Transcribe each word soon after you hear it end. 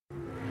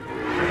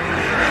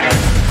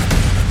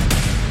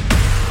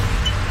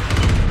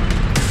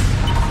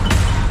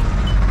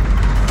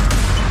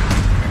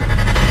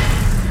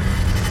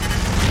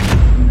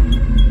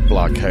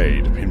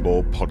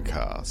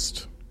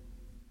Podcast.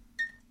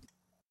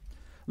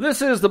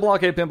 This is the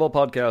Blockade Pinball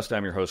Podcast.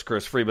 I'm your host,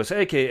 Chris Freebus,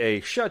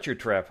 a.k.a. Shut Your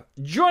Trap.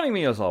 Joining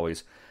me, as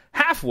always,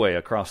 halfway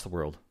across the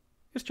world,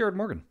 is Jared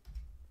Morgan.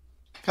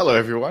 Hello,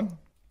 everyone.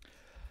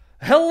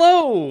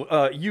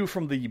 Hello, you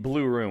from the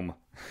Blue Room.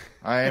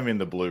 I am in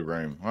the Blue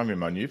Room. I'm in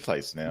my new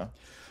place now.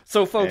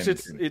 So, folks,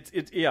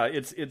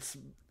 it's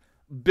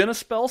been a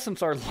spell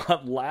since our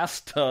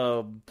last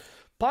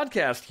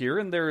podcast here,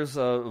 and there's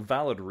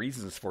valid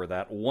reasons for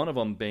that. One of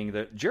them being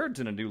that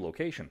Jared's in a new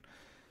location.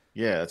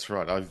 Yeah, that's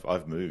right.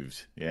 I've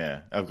moved.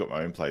 Yeah, I've got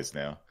my own place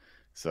now.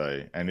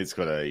 So, and it's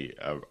got a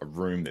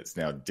room that's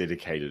now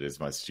dedicated as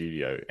my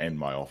studio and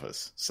my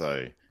office.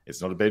 So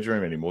it's not a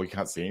bedroom anymore. You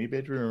can't see any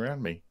bedroom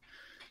around me.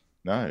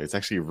 No, it's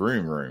actually a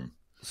room.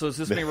 So does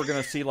this mean we're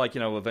going to see,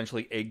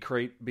 eventually Egg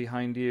Crate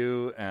behind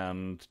you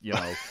and,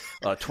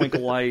 twinkle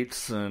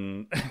lights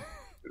and...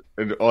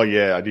 And, oh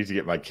yeah, I need to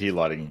get my key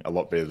lighting a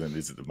lot better than it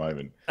is at the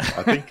moment.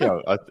 I think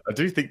I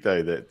do think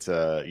though that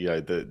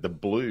the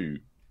blue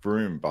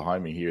room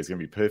behind me here is going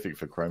to be perfect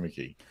for chroma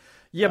key.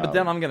 Yeah, but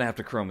then I'm going to have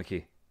to chroma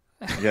key.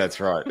 Yeah, that's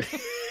right.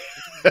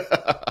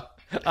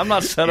 I'm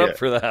not set up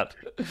for that.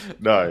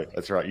 No,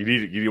 that's right. You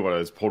need one of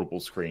those portable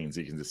screens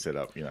you can just set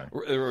up.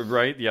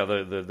 Right? Yeah,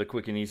 the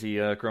quick and easy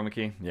chroma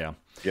key. Yeah.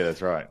 Yeah,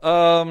 that's right.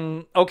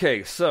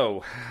 Okay,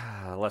 so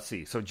let's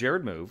see. So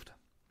Jared moved.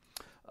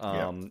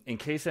 In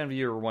case any of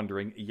you are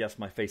wondering, yes,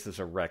 my face is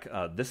a wreck.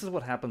 This is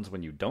what happens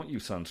when you don't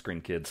use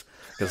sunscreen, kids.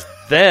 Because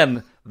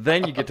then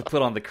you get to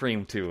put on the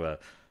cream to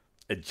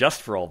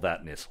adjust for all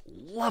that, and it's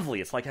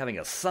lovely. It's like having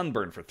a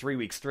sunburn for 3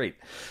 weeks straight.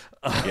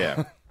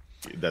 Yeah,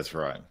 that's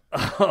right.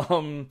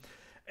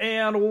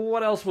 And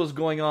what else was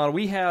going on?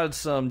 We had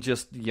some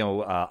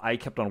I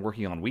kept on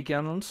working on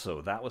weekends,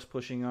 so that was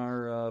pushing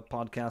our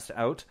podcast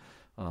out.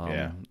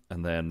 And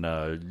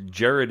then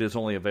Jared is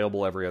only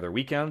available every other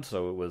weekend,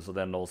 so it was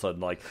then all of a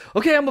sudden like,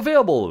 okay, I'm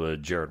available.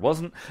 Jared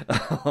wasn't.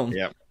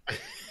 Yeah,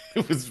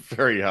 it was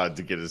very hard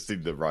to get us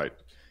in the right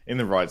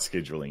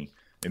scheduling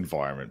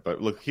environment.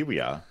 But look, here we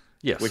are.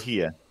 Yes, we're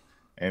here,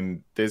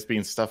 and there's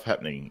been stuff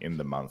happening in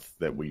the month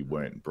that we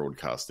weren't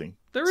broadcasting.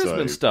 There has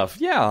been stuff.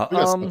 Yeah, we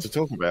got stuff to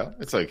talk about.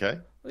 It's okay.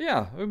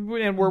 Yeah, and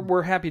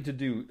we're happy to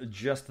do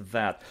just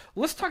that.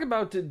 Let's talk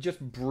about just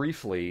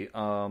briefly.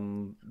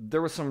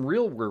 There was some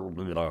real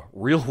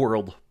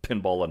world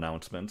pinball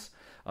announcements.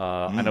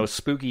 I know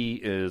Spooky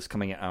is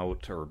coming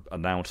out or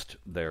announced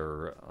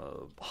their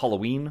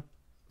Halloween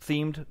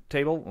themed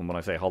table. And when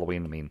I say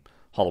Halloween, I mean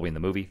Halloween the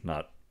movie,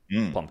 not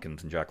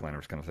pumpkins and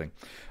jack-o'-lanterns kind of thing.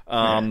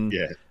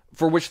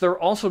 For which they're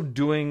also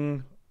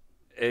doing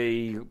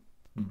a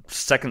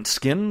second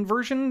skin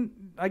version,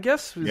 I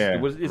guess. Is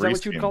that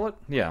what you'd call it?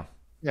 Yeah.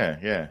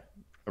 Yeah.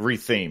 A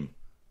re-theme.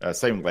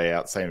 Same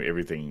layout, same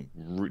everything.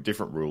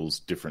 Different rules,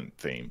 different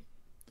theme.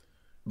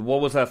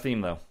 What was that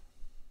theme, though?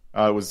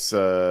 It was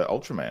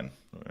Ultraman.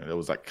 It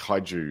was like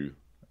Kaiju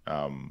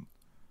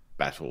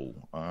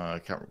battle. I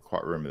can't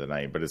quite remember the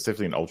name, but it's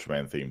definitely an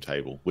Ultraman themed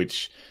table,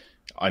 which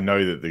I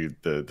know that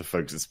the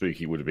folks at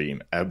Spooky would have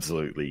been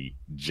absolutely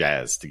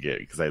jazzed to get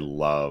because they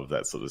love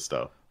that sort of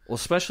stuff. Well,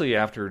 especially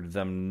after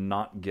them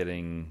not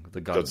getting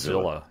the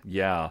Godzilla.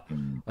 Yeah.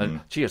 Mm-hmm.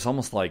 Gee, it's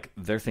almost like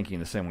they're thinking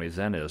the same way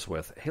Zen is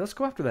with, hey, let's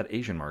go after that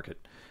Asian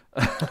market.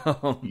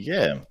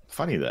 Yeah,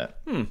 funny that.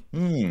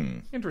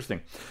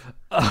 Interesting.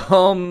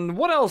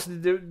 What else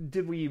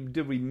did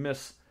we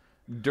miss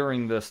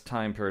during this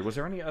time period? Was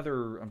there any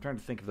other... I'm trying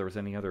to think if there was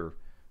any other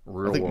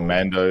real... I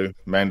think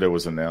Mando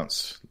was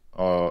announced.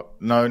 No,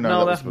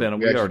 that's been...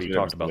 We already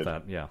talked about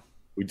that, yeah.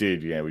 We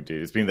did.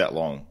 It's been that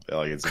long.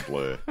 Like, it's a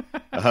blur.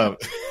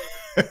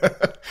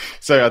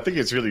 So I think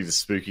it's really the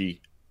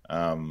Spooky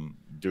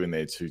doing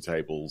their two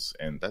tables,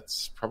 and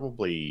that's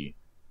probably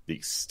the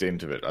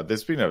extent of it.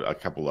 There's been a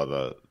couple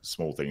other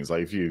small things.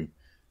 Like if you're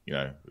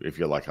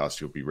like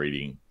us, you'll be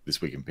reading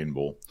This Week in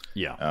Pinball,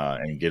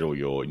 and get all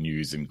your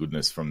news and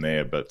goodness from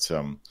there. But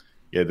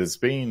it's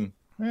been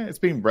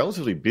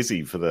relatively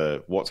busy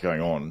for what's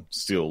going on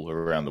still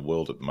around the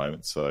world at the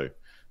moment. So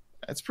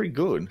that's pretty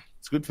good.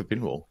 It's good for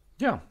pinball.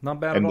 Yeah, not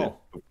bad at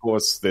all. Of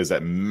course, there's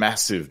that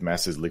massive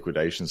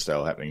liquidation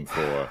sale happening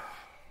for,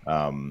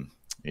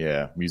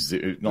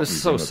 museum. This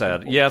is so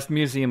sad. Yeah, it's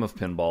Museum of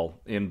Pinball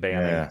in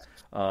Banning.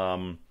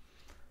 Yeah.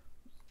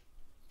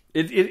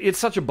 It's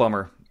such a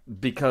bummer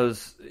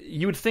because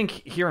you would think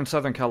here in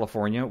Southern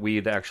California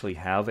we'd actually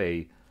have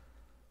a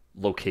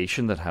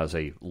location that has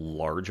a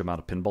large amount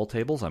of pinball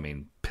tables. I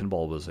mean,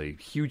 pinball was a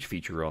huge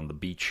feature on the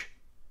beach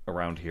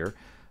around here.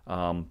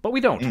 But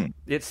we don't.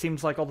 It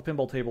seems like all the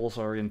pinball tables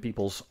are in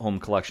people's home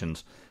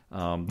collections.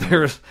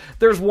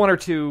 There's one or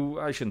two.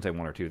 I shouldn't say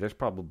one or two. There's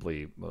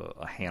probably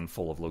a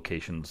handful of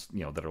locations,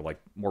 that are like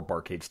more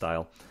barcade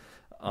style.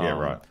 Yeah,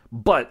 right.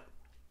 But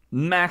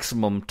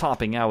maximum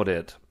topping out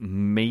at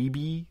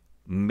maybe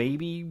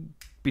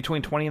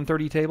between 20 and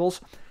 30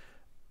 tables.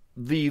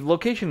 The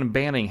location in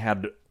Banning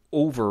had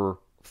over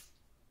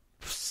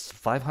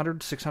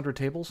 500, 600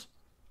 tables.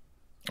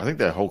 I think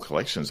their whole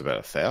collection is about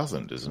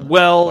 1,000, isn't it?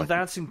 Well,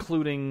 that's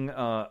including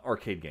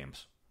arcade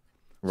games.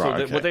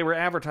 Right. What they were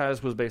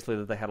advertised was basically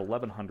that they had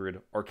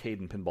 1,100 arcade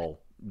and pinball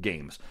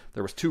games.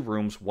 There was 2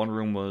 rooms. One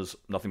room was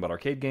nothing but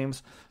arcade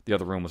games. The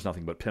other room was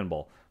nothing but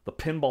pinball. The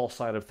pinball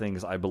side of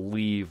things, I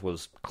believe,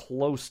 was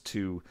close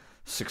to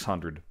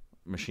 600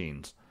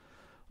 machines.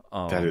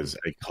 That is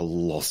a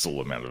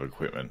colossal amount of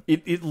equipment.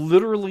 It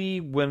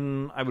literally,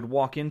 when I would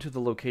walk into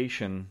the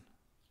location,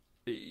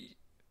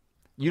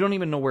 you don't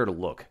even know where to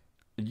look.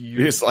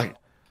 It's like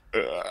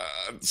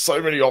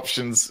so many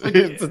options.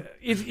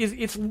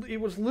 It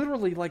was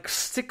literally like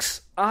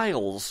 6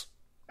 aisles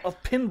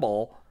of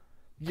pinball,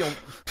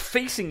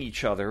 facing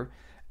each other,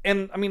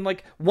 and I mean,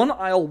 like one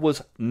aisle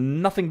was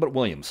nothing but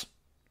Williams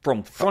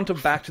from front to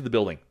back to the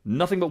building.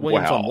 Nothing but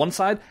Williams on one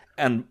side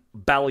and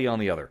Bally on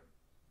the other.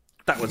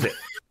 That was it.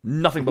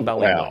 Nothing but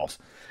Bally and Williams.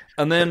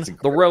 And then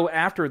the row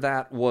after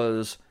that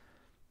was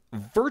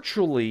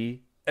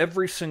virtually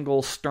every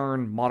single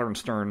modern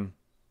Stern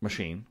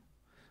machine.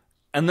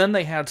 And then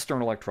they had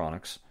Stern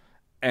Electronics.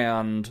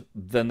 And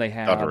then they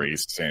had... Data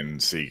East and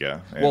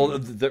Sega.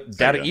 And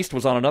Data East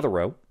was on another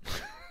row.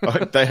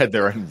 They had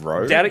their own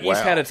row? Data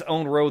East had its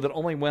own row that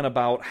only went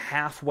about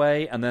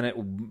halfway, and then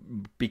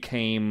it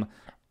became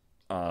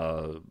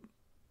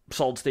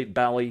Solid State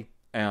Bally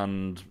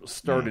and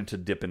started to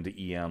dip into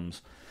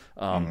EMs.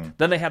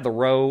 Then they had the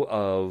row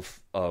of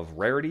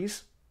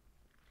rarities.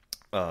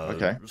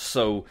 Okay.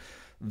 So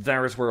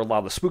there's where a lot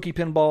of the spooky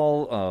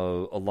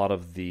pinball, a lot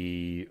of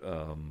the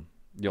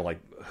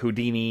like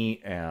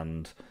Houdini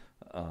and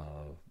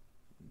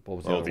what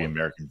was the other one?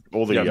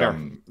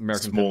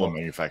 American smaller pinball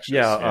manufacturers.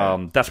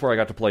 Yeah, that's where I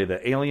got to play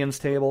the Aliens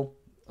table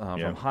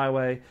from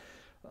Highway.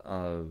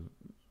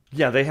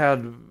 They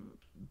had.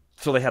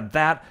 So they had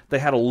that. They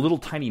had a little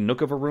tiny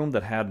nook of a room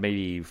that had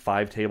maybe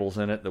 5 tables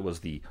in it. That was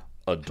the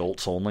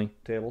adults-only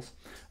tables.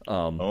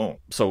 So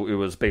it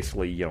was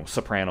basically,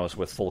 Sopranos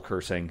with full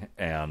cursing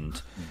and...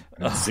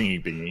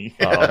 Zingy Bingy.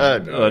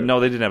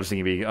 No, they didn't have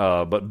Zingy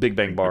Bingy, but Big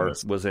Bang Bar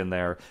was in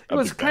there. It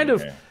was kind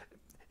of... Yeah.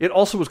 It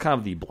also was kind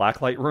of the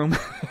blacklight room.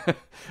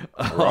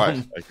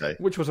 Right, okay.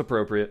 Which was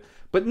appropriate.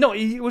 But no,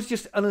 it was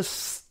just an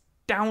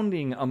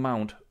astounding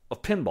amount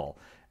of pinball.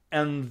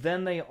 And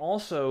then they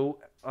also...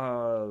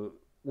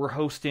 were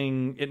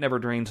hosting It Never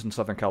Drains in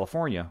Southern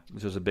California,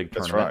 which is a big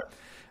tournament. That's right.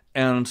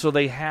 And so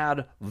they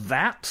had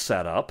that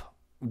set up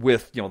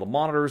with, the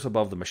monitors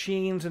above the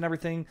machines and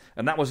everything.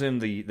 And that was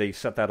they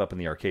set that up in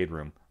the arcade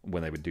room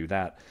when they would do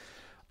that.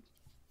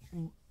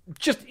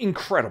 Just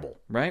incredible,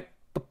 right?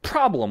 The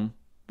problem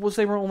was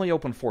they were only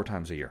open 4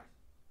 times a year.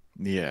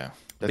 Yeah.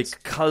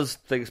 Because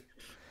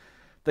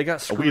they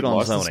got screwed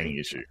on zoning.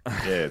 Issue.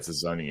 Yeah, it's a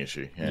zoning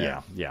issue.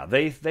 Yeah.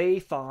 They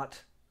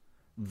thought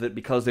that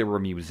because they were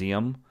a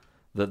museum,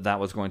 that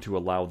was going to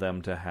allow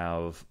them to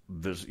have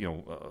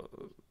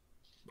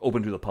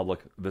open to the public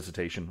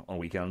visitation on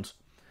weekends.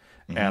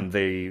 And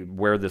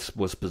where this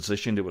was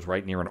positioned, it was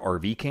right near an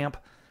RV camp.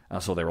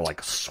 So they were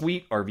like,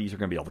 sweet, RVs are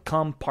going to be able to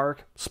come,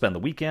 park, spend the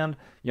weekend,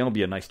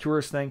 be a nice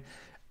tourist thing.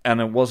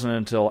 And it wasn't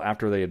until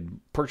after they had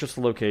purchased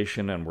the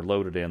location and were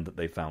loaded in that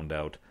they found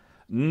out,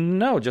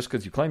 no, just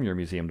because you claim you're a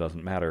museum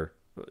doesn't matter.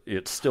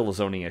 It's still a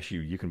zoning issue.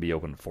 You can be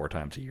open 4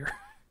 times a year.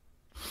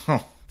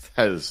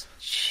 That is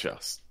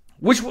just...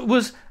 Which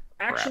was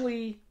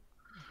actually,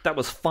 that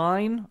was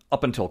fine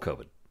up until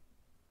COVID.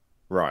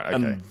 Right,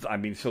 okay. And, I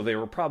mean, so they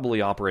were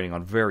probably operating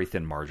on very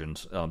thin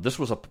margins. This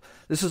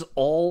is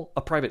all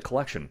a private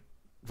collection,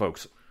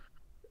 folks.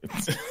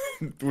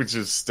 Which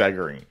is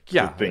staggering.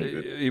 Yeah,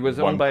 it was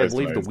owned by, I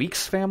believe, the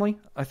Weeks family,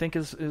 I think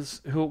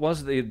is who it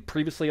was. They had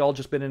previously all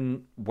just been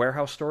in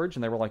warehouse storage,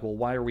 and they were like, well,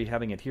 why are we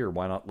having it here?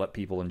 Why not let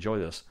people enjoy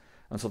this?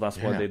 And so that's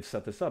why they'd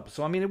set this up.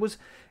 So, I mean, it was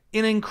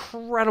an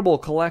incredible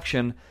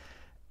collection.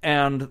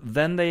 And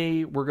then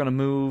they were going to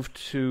move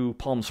to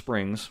Palm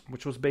Springs,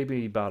 which was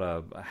maybe about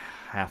a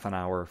half an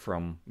hour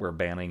from where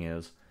Banning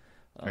is.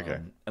 Okay.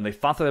 And they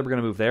thought that they were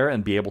going to move there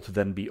and be able to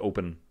then be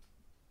open.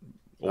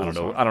 I don't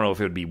know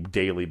if it would be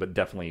daily, but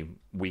definitely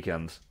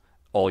weekends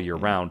all year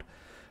round.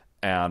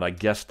 And I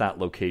guess that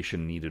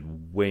location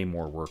needed way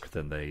more work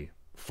than they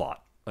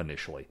thought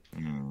initially.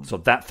 So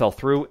that fell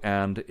through,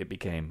 and it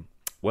became,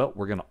 well,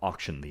 we're going to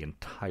auction the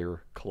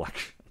entire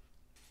collection.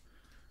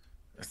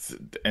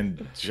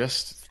 And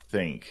just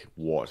think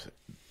what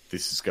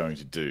this is going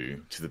to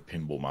do to the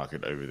pinball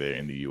market over there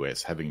in the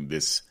US, having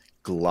this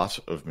glut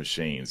of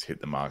machines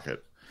hit the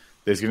market.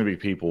 There's going to be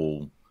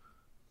people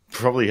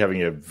probably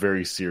having a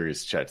very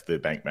serious chat to their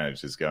bank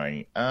managers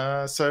going,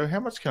 so how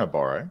much can I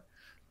borrow?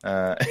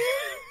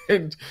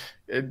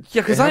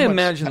 Because I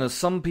imagine that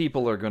some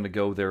people are going to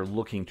go there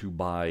looking to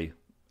buy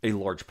a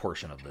large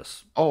portion of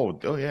this. Oh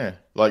yeah.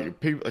 Like,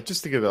 people,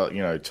 just think about,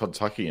 Todd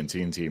Tucky and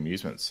TNT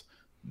Amusements.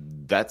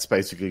 That's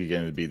basically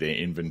going to be their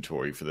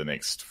inventory for the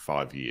next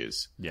 5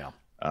 years. Yeah.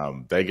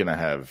 They're going to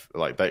have,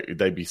 like,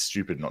 they'd be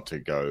stupid not to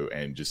go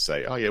and just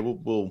say, oh yeah,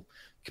 we'll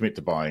commit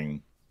to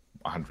buying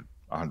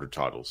 100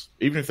 titles.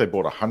 Even if they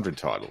bought 100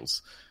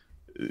 titles,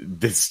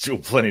 there's still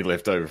plenty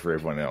left over for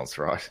everyone else,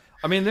 right?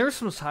 I mean, there's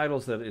some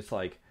titles that it's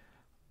like,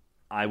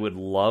 I would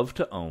love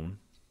to own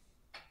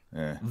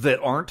that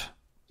aren't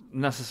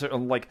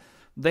necessarily, like,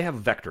 they have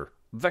Vector.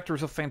 Vector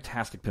is a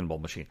fantastic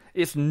pinball machine.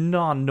 It's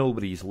on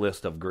nobody's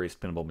list of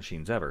greatest pinball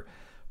machines ever,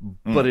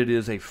 but it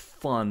is a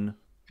fun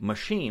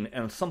machine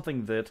and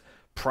something that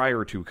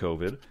prior to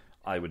COVID,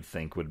 I would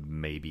think would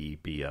maybe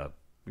be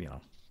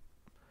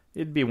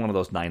it'd be one of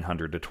those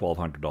 $900 to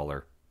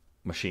 $1,200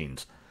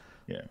 machines.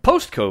 Yeah.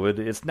 Post COVID,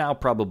 it's now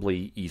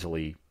probably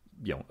easily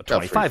a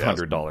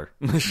 $2,500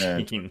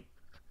 machine.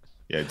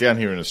 Yeah, down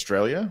here in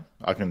Australia,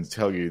 I can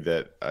tell you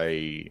that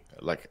a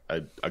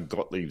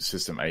Gottlieb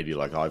System 80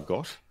 like I've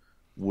got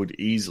would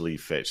easily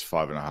fetch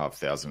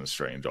 $5,500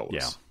 Australian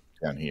dollars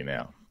down here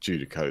now due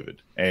to COVID.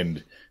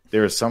 And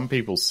there are some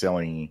people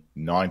selling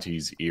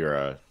 90s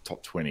era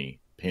top 20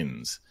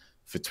 pins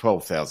for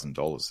 $12,000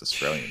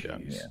 Australian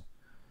down here.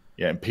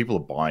 Yeah, and people are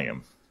buying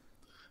them.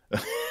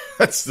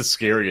 That's the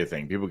scarier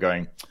thing. People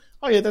going,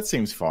 oh yeah, that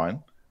seems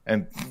fine.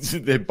 And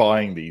they're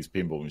buying these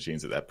pinball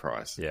machines at that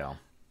price. Yeah.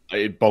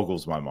 It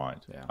boggles my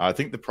mind. Yeah. I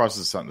think the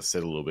prices are starting to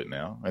settle a little bit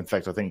now. In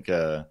fact, I think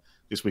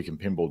This Week in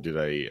Pinball did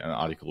an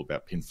article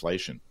about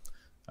pinflation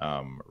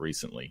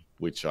recently,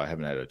 which I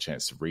haven't had a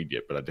chance to read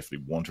yet, but I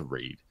definitely want to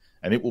read.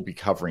 And it will be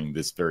covering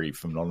this very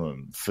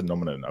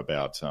phenomenon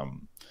about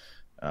all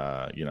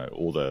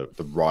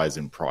the rise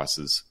in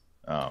prices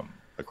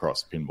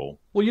across pinball.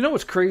 Well, you know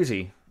what's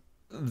crazy?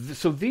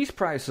 So these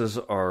prices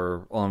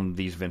are on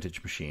these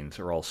vintage machines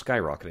are all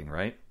skyrocketing,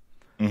 right?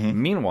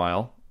 Mm-hmm.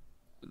 Meanwhile,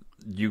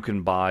 you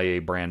can buy a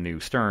brand new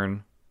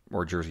Stern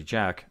or Jersey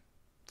Jack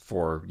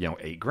for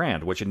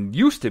 $8,000, which it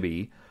used to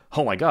be.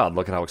 Oh my God,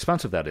 look at how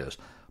expensive that is!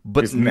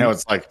 But now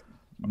it's like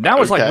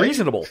it's like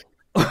reasonable.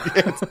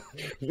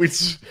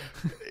 Which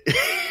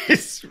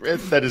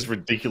that is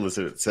ridiculous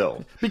in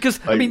itself. Because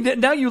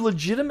now you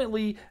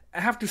legitimately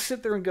have to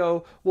sit there and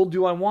go, well,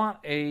 do I want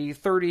a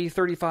 30,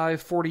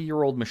 35,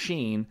 40-year-old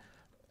machine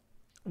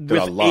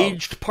with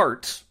aged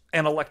parts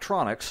and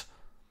electronics,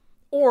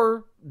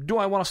 or do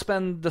I want to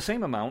spend the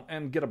same amount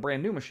and get a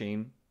brand new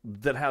machine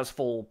that has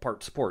full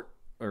part support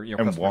or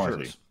and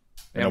warranty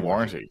and a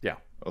warranty? Yeah,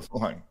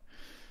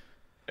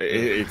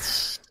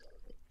 it's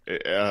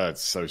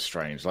so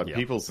strange. Like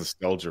people's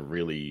nostalgia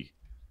really,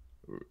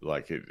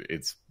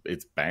 it's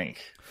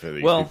bank for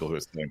these people who are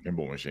selling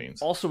pinball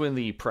machines. Also, in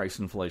the price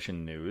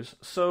inflation news,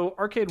 so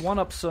Arcade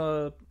 1-Up's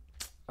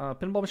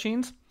pinball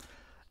machines,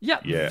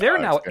 they're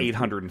now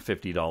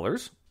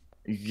 $850.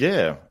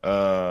 Yeah.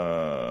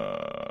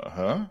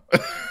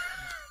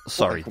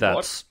 Sorry,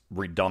 that's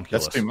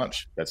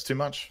redonkulous. That's too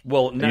much.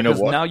 Well,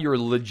 now you're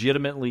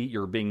legitimately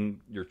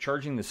you're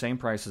charging the same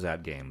price as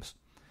at games,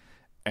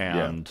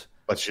 and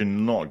but you're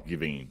not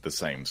giving the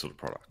same sort of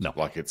product. No,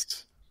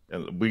 it's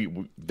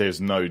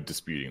there's no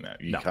disputing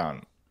that. You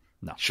can't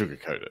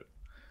sugarcoat it.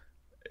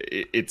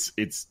 It's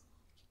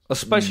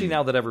especially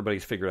now that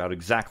everybody's figured out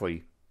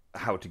exactly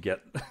how to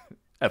get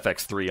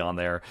FX3 on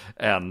there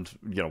and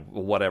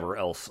whatever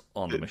else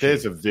on the machine.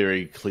 There's a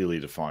very clearly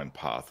defined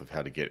path of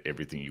how to get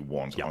everything you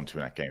want onto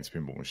an at-games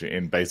pinball machine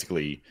and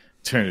basically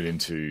turn it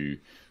into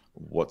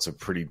what's a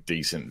pretty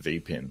decent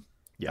V-pin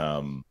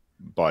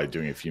by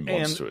doing a few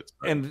mods to it.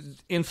 And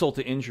insult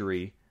to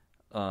injury,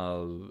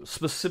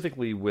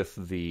 specifically with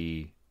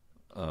the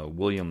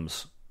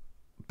Williams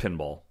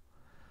pinball,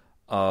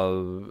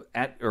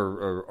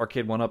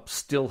 Arcade 1-Up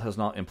still has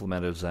not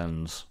implemented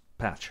Zen's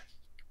patch.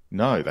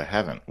 No, they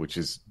haven't, which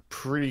is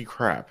pretty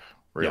crap,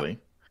 really.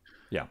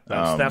 Yeah,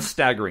 that's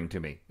staggering to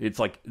me. It's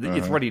like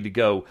it's ready to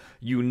go.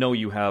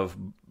 You have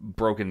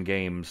broken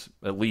games.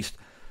 At least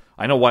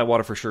I know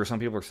Whitewater for sure. Some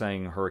people are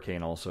saying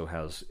Hurricane also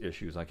has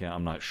issues.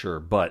 I'm not sure,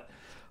 but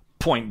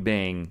point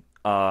being,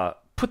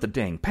 put the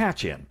dang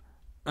patch in.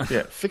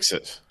 Yeah, fix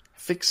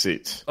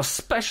it.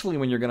 Especially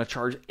when you're going to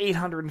charge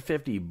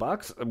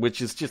 $850,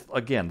 which is just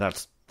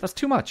that's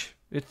too much.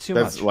 It's too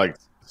much. Like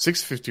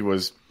 $650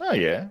 was,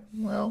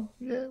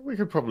 we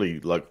could probably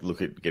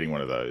look at getting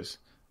one of those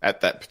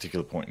at that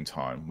particular point in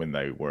time when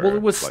they were. Well,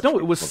 it was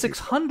it was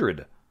 $600.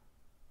 It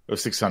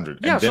was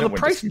 $600. Yeah, so the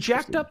price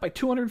jacked up by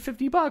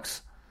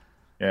 $250.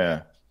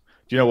 Yeah.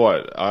 Do you know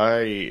what?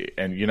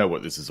 You know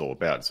what this is all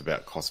about? It's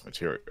about cost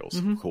materials,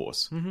 of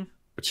course. Mm-hmm.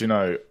 But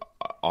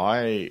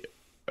I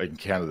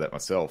encountered that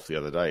myself the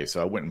other day.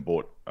 So I went and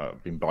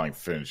been buying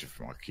furniture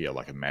from IKEA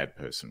like a mad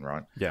person,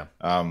 right? Yeah.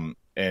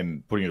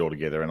 And putting it all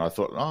together. And I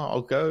thought,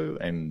 I'll go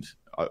and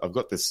I've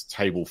got this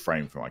table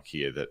frame from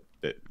IKEA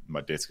that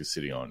my desk is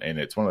sitting on. And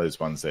it's one of those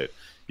ones that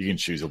you can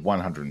choose a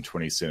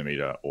 120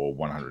 centimeter or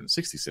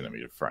 160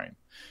 centimeter frame.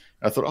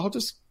 And I thought, I'll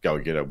just go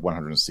and get a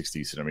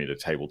 160 centimeter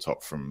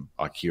tabletop from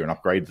IKEA and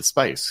upgrade the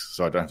space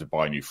so I don't have to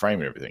buy a new frame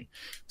and everything.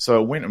 So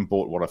I went and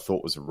bought what I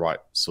thought was the right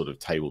sort of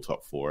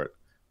tabletop for it.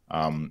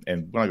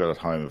 And when I got it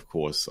home, of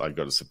course, I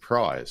got a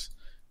surprise.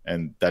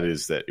 And that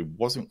is that it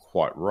wasn't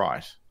quite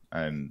right.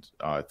 And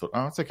I thought,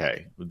 it's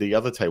okay. The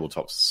other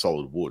tabletop's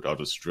solid wood. I'll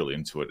just drill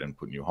into it and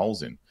put new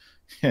holes in.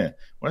 Yeah.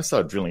 When I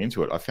started drilling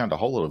into it, I found a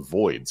whole lot of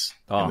voids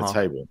in the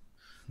table.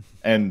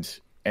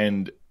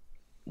 And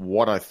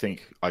what I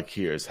think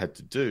IKEA has had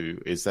to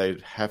do is they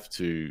have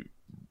to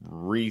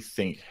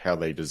rethink how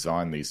they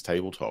design these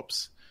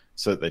tabletops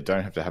so that they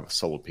don't have to have a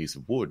solid piece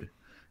of wood.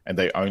 And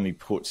they only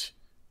put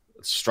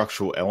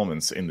structural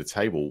elements in the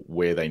table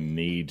where they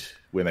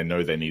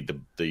know they need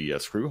the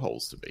screw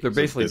holes to be. They're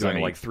basically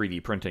doing like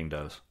 3D printing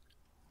does.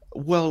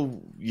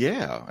 Well,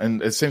 yeah,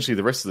 and essentially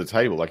the rest of the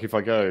table, like if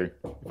I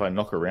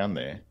knock around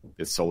there,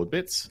 there's solid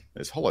bits,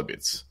 there's hollow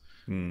bits.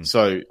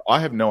 So I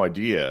have no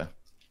idea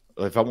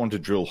if I want to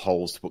drill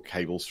holes to put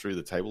cables through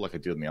the table, like I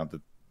did on the other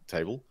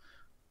table.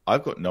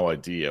 I've got no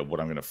idea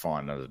what I'm going to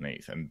find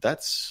underneath, and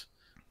that's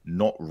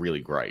not really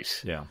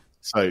great. Yeah.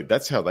 So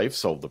that's how they've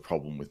solved the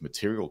problem with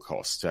material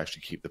costs to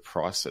actually keep the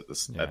price at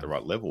the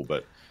right level.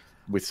 But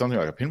with something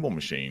like a pinball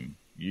machine,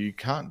 you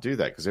can't do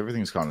that because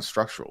everything's kind of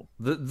structural.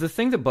 The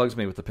thing that bugs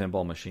me with the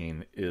pinball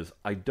machine is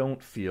I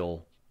don't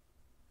feel,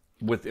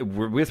 with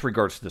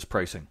regards to this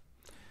pricing,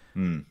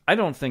 I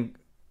don't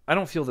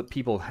feel that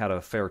people had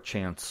a fair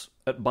chance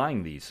at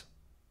buying these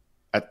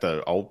at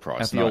the old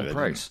price. At the old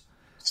price.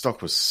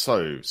 Stock was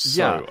so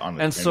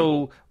and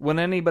so when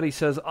anybody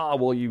says,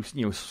 well, you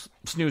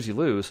snooze, you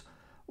lose.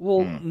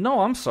 Well,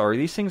 no, I'm sorry.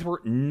 These things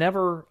were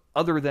never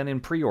other than in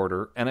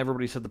pre-order, and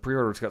everybody said the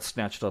pre-orders got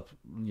snatched up,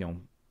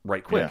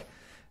 right quick. Yeah.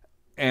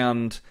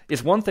 And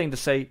it's one thing to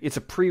say it's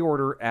a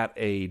pre-order at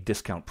a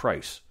discount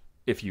price.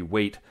 If you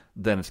wait,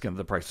 then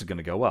the price is going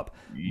to go up.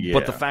 Yeah.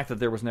 But the fact that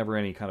there was never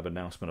any kind of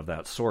announcement of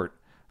that sort,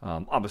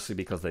 obviously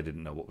because they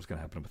didn't know what was going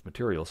to happen with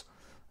materials.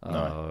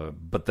 No.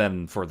 But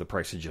then for the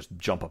price to just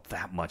jump up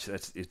that much,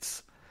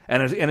 it's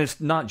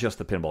not just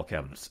the pinball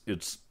cabinets.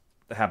 It's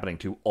happening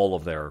to all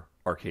of their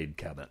arcade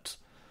cabinets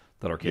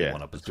that Arcade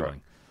One Up is doing.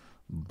 Right.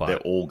 But they're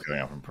all going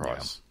up in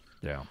price.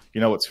 Yeah.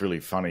 You know what's really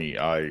funny?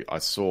 I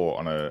saw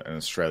on an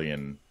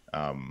Australian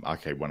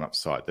Arcade One Up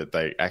site that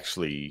they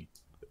actually,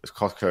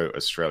 Costco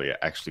Australia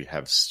actually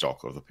have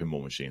stock of the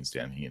pinball machines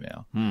down here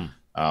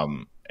now.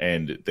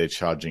 And they're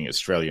charging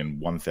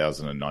Australian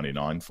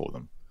 $1,099 for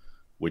them,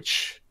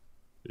 which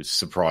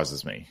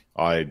surprises me.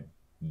 I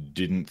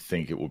didn't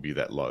think it would be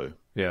that low.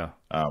 Yeah.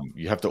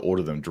 You have to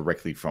order them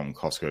directly from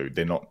Costco.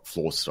 They're not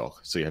floor stock,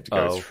 so you have to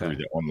go through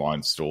the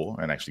online store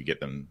and actually get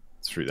them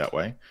through that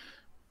way.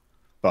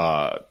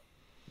 But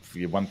for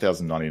your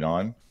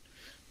 $1,099,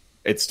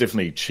 it's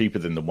definitely cheaper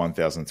than the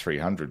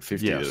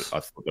 $1,350 that I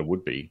thought there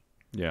would be.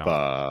 Yeah.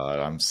 But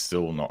I'm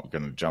still not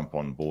going to jump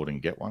on board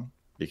and get one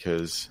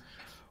because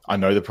I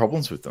know the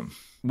problems with them.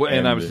 Well,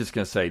 and I was just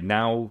going to say,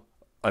 now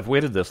I've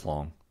waited this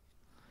long,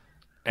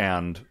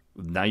 and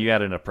now you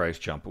add in a price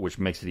jump, which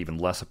makes it even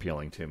less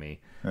appealing to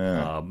me.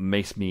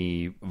 Makes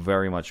me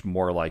very much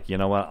more like, you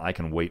know what, I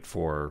can wait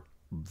for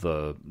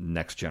the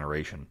next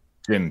generation.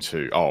 Gen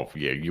 2. Oh,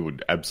 yeah, you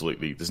would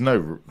absolutely. There's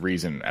no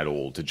reason at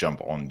all to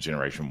jump on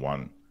Generation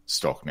 1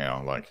 stock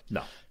now. Like,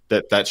 no.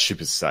 That ship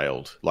has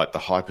sailed. Like, the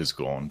hype is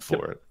gone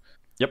for it.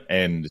 Yep.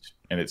 And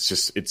it's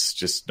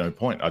just no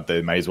point.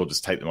 They may as well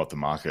just take them off the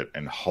market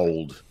and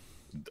hold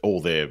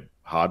all their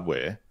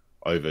hardware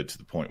over to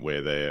the point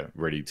where they're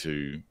ready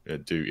to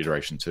do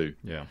iteration 2.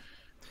 Yeah.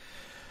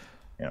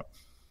 Yeah.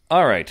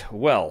 All right.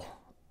 Well,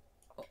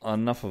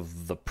 enough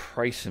of the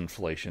price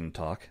inflation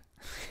talk.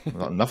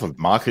 Enough of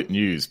market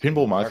news.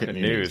 Pinball market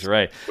news.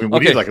 Right. We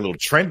need like a little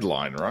trend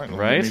line, right?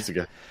 Right. Needs to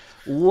go.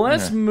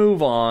 Let's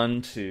move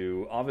on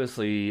to,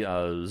 obviously,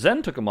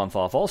 Zen took a month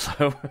off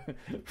also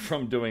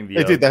from doing the...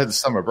 They did. They had the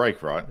summer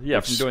break, right?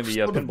 Yeah, from doing the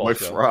pinball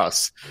show. For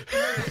us.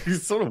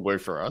 It sort of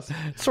worked for us.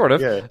 Sort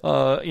of,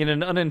 in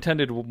an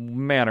unintended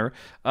manner.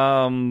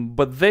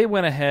 But they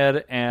went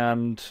ahead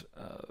and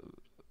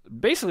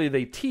basically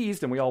they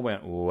teased, and we all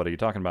went, what are you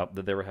talking about?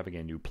 That they were having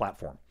a new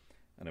platform.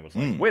 And it was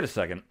like, wait a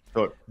second.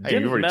 But,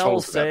 didn't Mel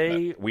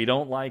say we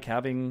don't like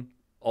having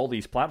all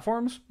these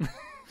platforms?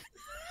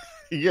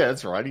 Yeah,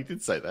 that's right. He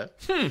did say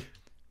that.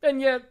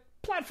 And yet,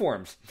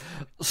 platforms.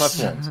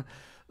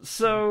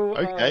 So,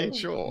 okay,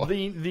 sure.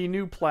 The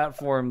new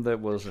platform that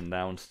was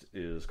announced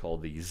is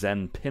called the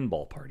Zen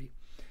Pinball Party.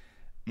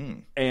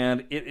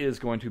 And it is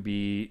going to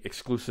be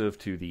exclusive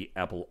to the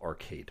Apple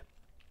Arcade.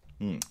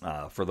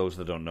 For those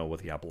that don't know what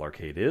the Apple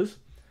Arcade is,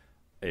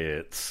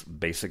 it's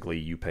basically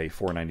you pay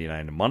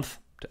 $4.99 a month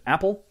to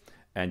Apple,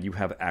 and you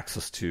have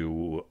access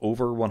to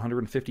over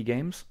 150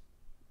 games.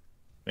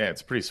 Yeah,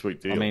 it's a pretty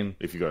sweet deal. I mean,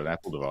 if you got an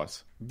Apple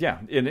device. Yeah,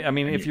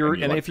 if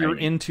you're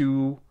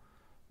into,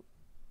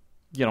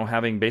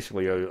 having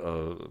basically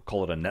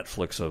call it a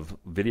Netflix of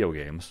video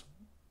games.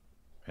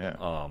 Yeah.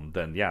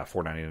 Then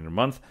 $4.99 a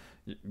month.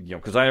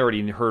 Because I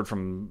already heard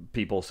from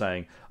people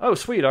saying, "Oh,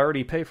 sweet, I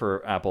already pay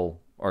for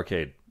Apple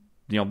Arcade.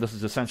 This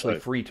is essentially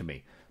free to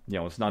me.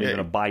 It's not even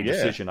a buy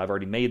decision. I've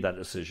already made that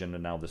decision,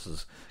 and now this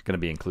is going to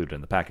be included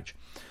in the package."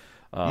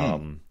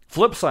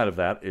 Flip side of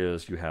that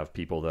is you have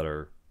people that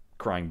are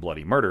crying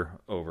bloody murder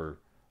over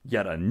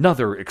yet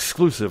another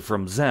exclusive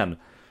from Zen.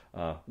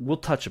 We'll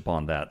touch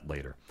upon that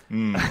later.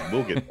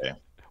 We'll get there.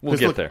 We'll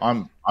get there.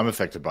 I'm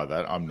affected by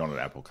that. I'm not an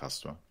Apple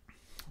customer.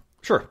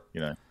 Sure.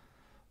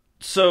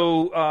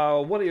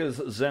 So, what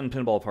is Zen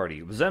Pinball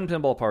Party? Zen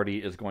Pinball Party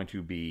is going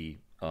to be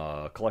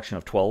a collection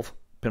of 12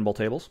 pinball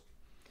tables,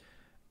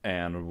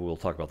 and we'll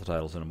talk about the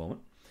titles in a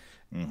moment.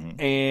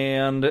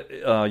 And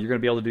you're going to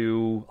be able to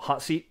do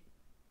hot seat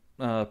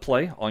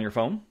play on your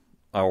phone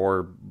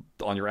or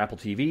on your Apple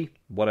TV,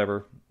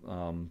 whatever.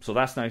 So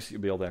that's nice.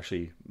 You'll be able to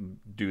actually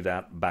do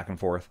that back and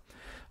forth.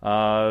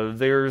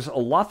 There's a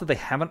lot that they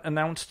haven't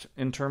announced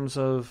in terms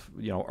of,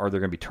 are there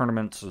going to be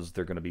tournaments? Is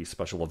there going to be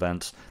special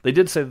events? They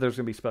did say that there's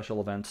going to be special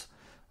events.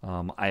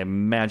 I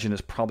imagine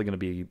it's probably going to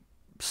be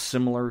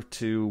similar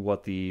to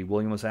what the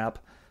Williams app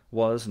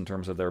was in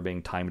terms of there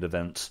being timed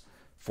events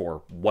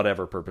for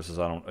whatever purposes.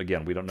 We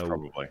don't know.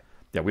 Probably.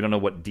 Yeah, we don't know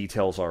what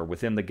details are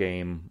within the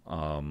game.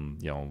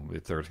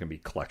 If there's going to be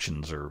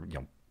collections or,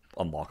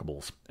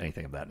 unlockables,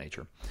 anything of that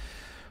nature.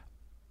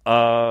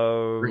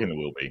 I reckon it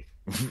will be.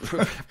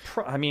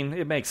 I mean,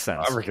 it makes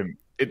sense.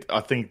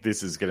 I think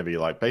this is going to be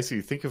like,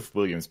 basically think of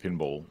Williams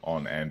Pinball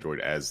on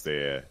Android as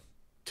their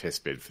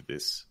test bed for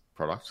this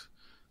product.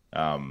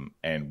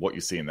 And what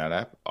you see in that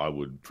app, I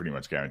would pretty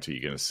much guarantee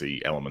you're going to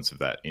see elements of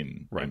that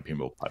in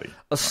Pinball Party.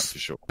 For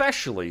sure.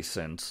 Especially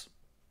since,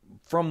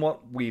 from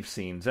what we've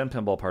seen, Zen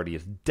Pinball Party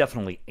is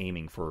definitely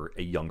aiming for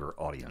a younger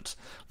audience.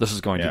 This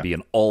is going to be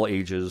an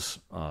all-ages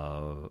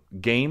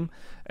game,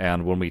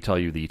 and when we tell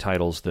you the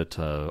titles that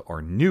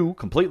are new,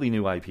 completely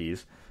new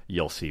IPs,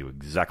 you'll see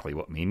exactly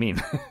what we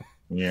mean.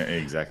 Yeah,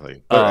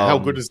 exactly. But how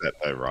good is that,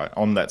 though, right?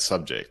 On that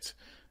subject,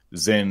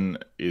 Zen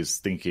is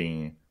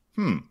thinking,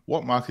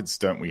 what markets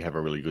don't we have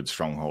a really good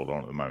stronghold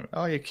on at the moment?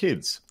 Oh, yeah,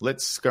 kids.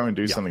 Let's go and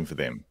do something for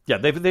them. Yeah,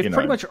 they've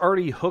pretty much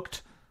already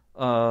hooked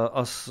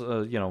us,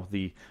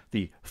 the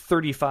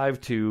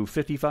 35 to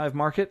 55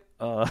 market.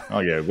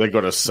 They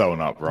got us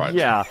sewn up, right?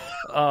 Yeah,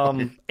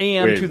 and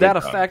to that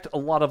effect, a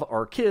lot of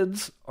our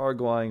kids are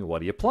going,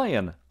 "What are you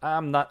playing?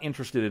 I'm not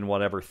interested in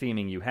whatever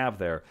theming you have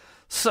there."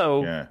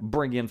 So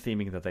bring in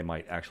theming that they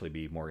might actually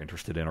be more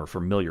interested in or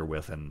familiar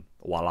with, and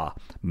voila,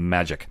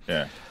 magic.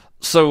 Yeah.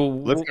 So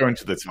let's go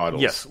into the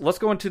titles. Yes, let's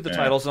go into the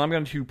titles, and I'm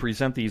going to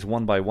present these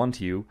one by one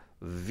to you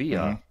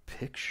via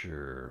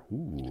picture.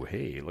 Ooh,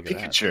 hey, look at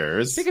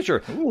Picatures. that.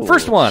 Picture. Ooh,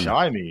 first one.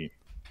 Shiny.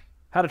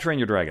 How to Train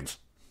Your Dragons.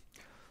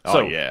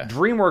 So,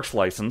 DreamWorks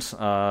license,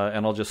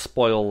 and I'll just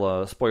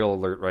spoil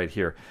alert right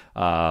here. 3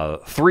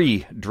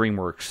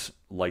 DreamWorks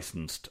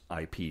licensed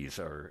IPs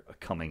are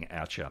coming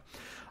at you.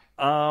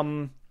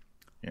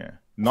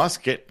 Nice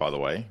get, by the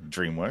way,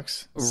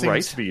 DreamWorks.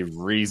 Seems to be a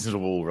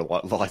reasonable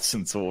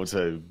licensor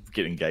to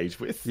get engaged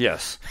with.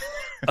 Yes.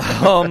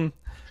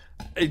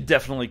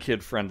 Definitely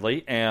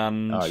kid-friendly,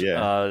 and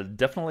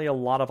definitely a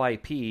lot of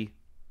IP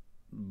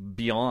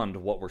beyond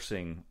what we're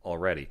seeing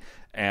already.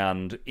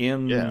 And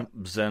in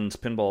Zen's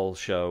Pinball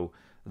show,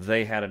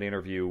 they had an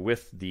interview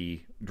with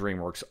the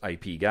DreamWorks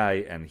IP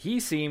guy, and he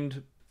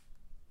seemed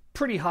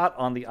pretty hot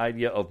on the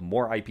idea of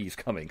more IPs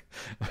coming,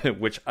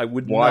 which I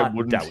would not doubt. Why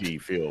wouldn't he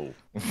feel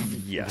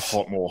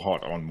more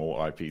hot on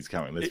more IPs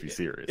coming? Let's be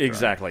serious.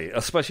 Exactly, right?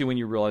 Especially when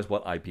you realize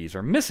what IPs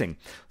are missing.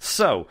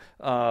 So,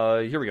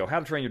 here we go. How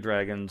to Train Your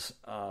Dragons.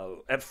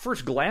 At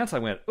first glance, I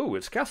went, "Ooh,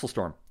 it's Castle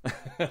Storm."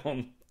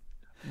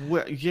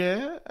 Well,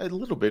 yeah, a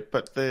little bit,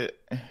 but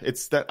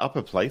it's that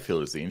upper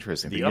playfield is the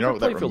interesting thing. The upper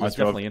playfield is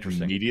definitely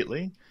interesting.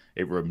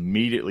 It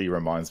immediately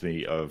reminds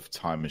me of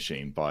Time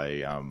Machine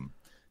by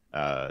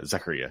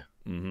Zaccaria.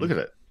 Mm-hmm. Look at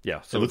it.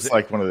 Yeah, so it looks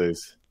like one of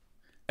those.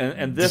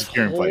 And this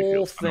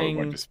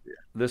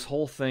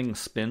whole thing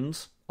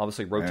spins,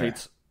 obviously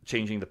rotates,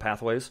 changing the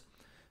pathways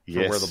for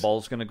where the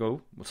ball's going to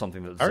go.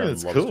 Something that Zen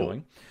loves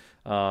doing.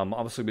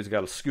 Obviously, we've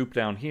got a scoop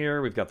down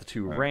here. We've got the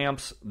 2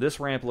 ramps. This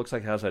ramp looks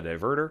like it has a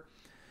diverter.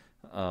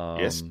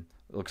 It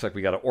looks like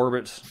we got an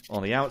orbit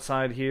on the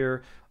outside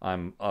here.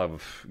 I'm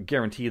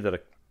guarantee that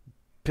a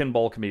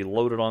pinball can be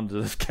loaded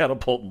onto this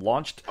catapult and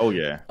launched. Oh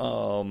yeah.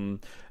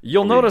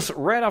 You'll notice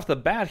right off the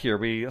bat here.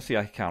 Let's see.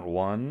 I count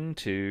 1,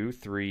 2,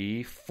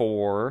 3,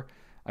 4.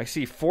 I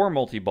see 4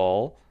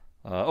 multi-ball.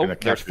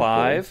 There's 5.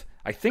 Ball.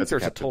 I think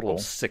there's a total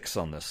of 6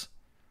 on this.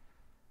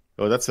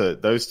 Oh,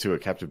 those 2 are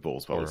captive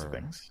balls. By those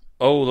things.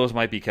 Oh, those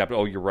might be captive.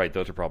 Oh, you're right.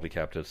 Those are probably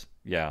captives.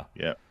 Yeah.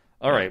 Yeah.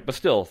 All right, but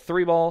still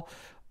 3 ball.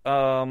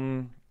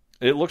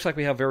 It looks like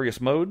we have various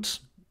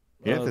modes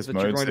that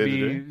you're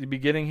going to be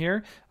getting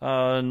here.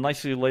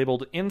 Nicely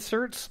labeled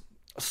inserts.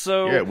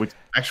 So with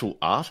actual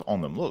art on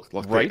them. Look,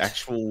 the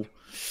actual.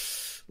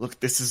 Look,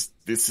 this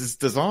is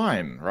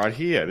design right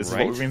here. This is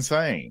what we've been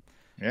saying.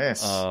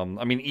 Yes.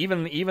 I mean,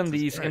 even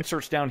these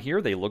inserts down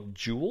here, they look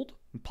jeweled,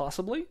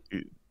 possibly.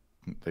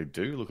 They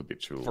do look a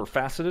bit jeweled. Or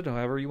faceted,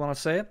 however you want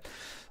to say it.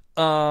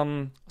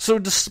 So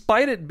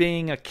despite it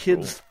being a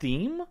kid's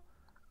theme,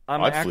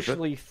 I'm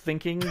actually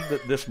thinking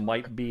that this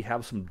might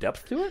have some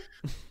depth to it.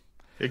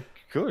 It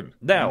could.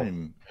 Now,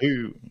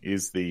 who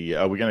is the...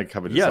 Are we going to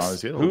cover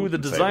designers here? Who the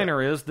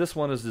designer is. This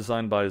one is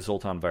designed by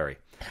Zoltan Vary.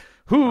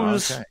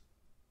 Who's...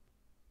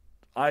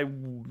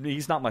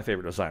 He's not my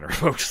favorite designer,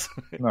 folks.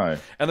 No.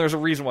 And there's a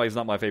reason why he's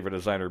not my favorite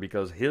designer,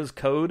 because his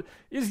code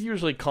is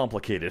usually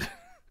complicated.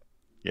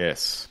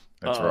 Yes,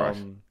 that's right.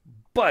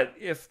 But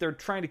if they're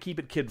trying to keep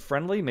it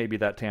kid-friendly, maybe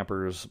that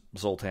tampers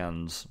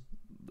Zoltan's...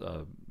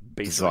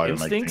 basic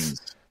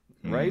instincts,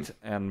 right?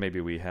 And maybe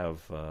we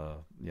have,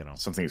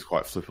 something that's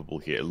quite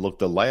flippable here. Look,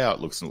 the layout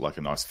looks like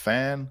a nice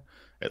fan.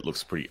 It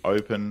looks pretty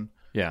open.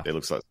 Yeah, there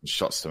looks like some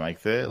shots to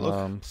make there. Look,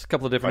 a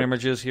couple of different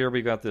images here.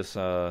 We got this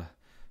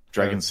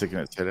Dragon sticking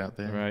its head out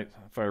there. Right,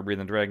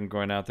 fire-breathing dragon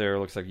going out there.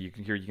 Looks like you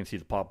can see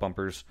the pop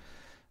bumpers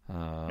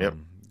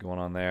going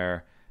on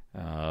there.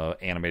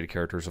 Animated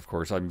characters, of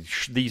course.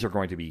 These are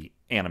going to be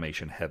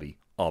animation heavy,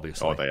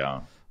 obviously. Oh, they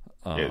are.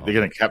 Yeah, they're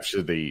going to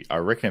capture I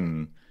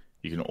reckon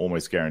you can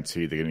almost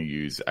guarantee they're going to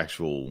use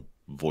actual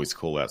voice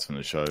call-outs from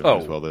the show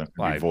as well. They're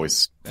going to be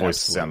voice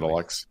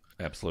sound-alikes.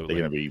 Absolutely.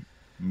 They're going to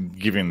be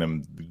giving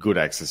them good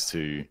access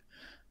to,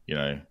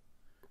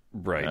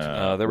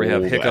 Right. There we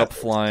have Hiccup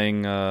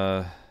flying.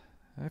 I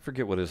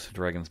forget what his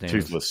dragon's name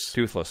Toothless. is.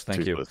 Toothless.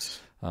 Thank you.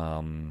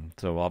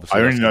 So obviously,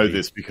 I only know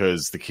this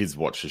because the kids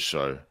watch the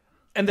show.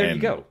 And there you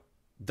go.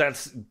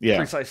 That's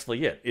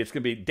precisely it. It's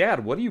going to be,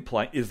 Dad, what are you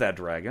playing? Is that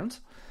dragons?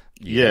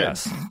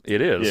 Yes,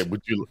 it is. Yeah.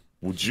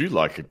 Would you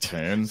like a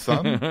turn,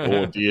 son,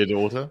 or dear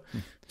daughter?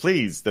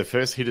 Please, the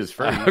first hit is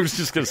free. I was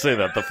just going to say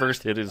that the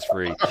first hit is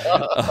free.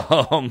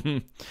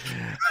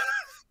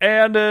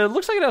 And it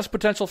looks like it has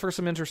potential for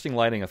some interesting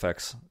lighting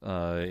effects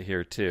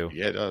here, too.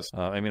 Yeah, it does.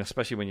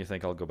 Especially when you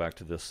think, I'll go back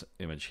to this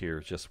image here,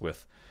 just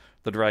with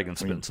the dragon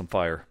spitting some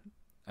fire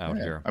out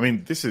here.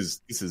 This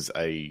is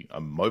a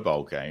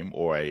mobile game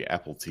or a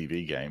Apple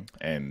TV game,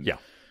 and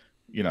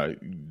you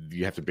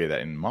have to bear that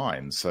in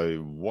mind. So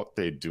what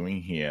they're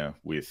doing here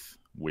with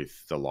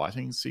the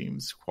lighting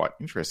seems quite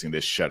interesting.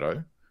 There's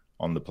shadow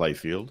on the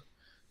playfield.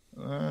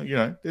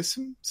 There's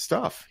some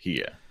stuff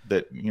here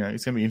that,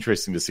 it's going to be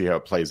interesting to see how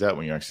it plays out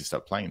when you actually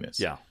start playing this.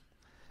 Yeah.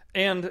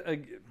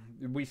 And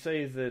we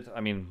say that,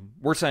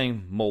 we're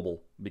saying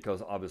mobile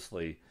because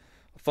obviously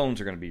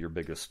phones are going to be your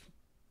biggest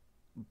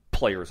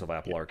players of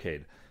Apple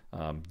Arcade.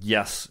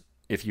 Yes,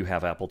 if you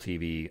have Apple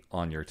TV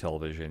on your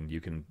television,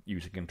 you can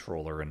use a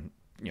controller and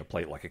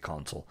play it like a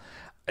console.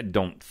 I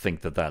don't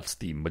think that that's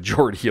the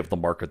majority of the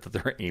market that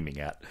they're aiming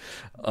at.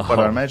 But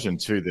I imagine,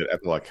 too, that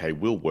Apple Arcade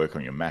will work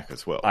on your Mac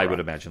as well. I would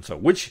imagine so,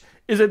 which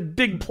is a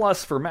big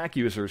plus for Mac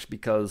users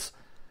because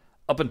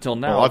up until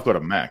now... Well, I've got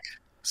a Mac,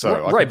 so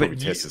I can probably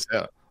test this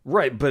out.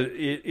 Right, but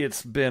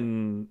it's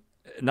been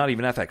not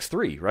even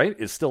FX3, right?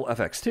 It's still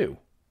FX2,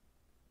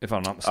 if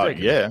I'm not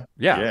mistaken. Yeah,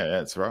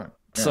 that's right.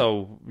 Yeah.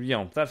 So,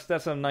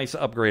 that's a nice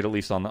upgrade, at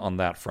least on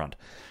that front,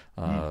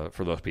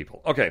 for those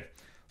people. Okay.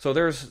 So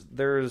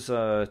there's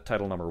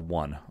title number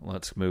 1.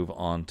 Let's move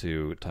on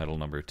to title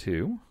number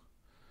 2,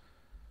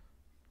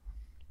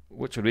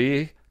 which would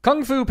be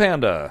Kung Fu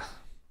Panda.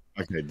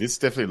 Okay, this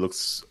definitely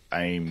looks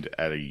aimed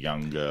at a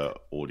younger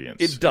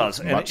audience. It does.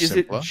 And is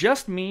it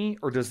just me,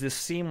 or does this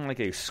seem like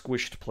a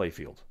squished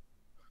playfield?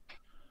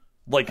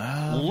 Like,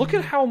 look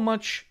at how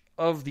much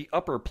of the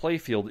upper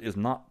playfield is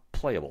not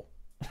playable.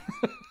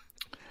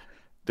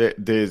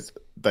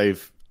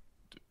 They've.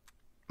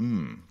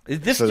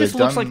 This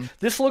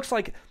just looks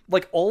like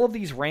all of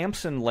these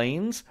ramps and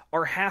lanes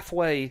are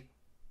halfway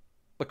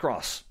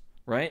across,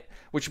 right?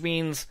 Which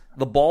means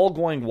the ball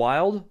going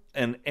wild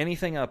and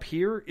anything up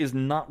here is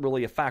not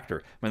really a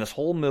factor. This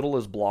whole middle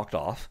is blocked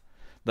off.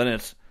 Then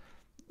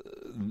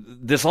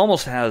this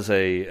almost has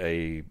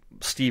a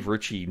Steve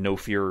Ritchie No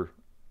Fear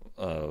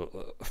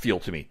feel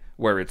to me,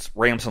 where it's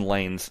ramps and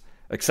lanes,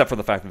 except for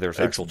the fact that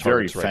there's actual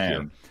targets right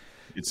here.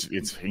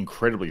 It's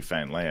incredibly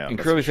fan layout.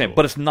 Incredibly fan,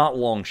 but it's not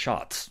long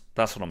shots.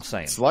 That's what I'm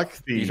saying. It's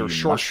like these are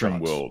short Mushroom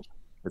shots. World.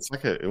 It's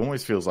like it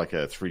almost feels like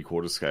a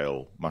 3/4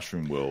 scale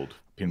Mushroom World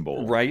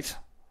pinball. Right.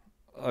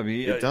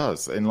 It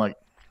does. And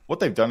what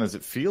they've done is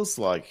it feels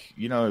like,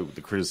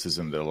 the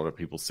criticism that a lot of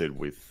people said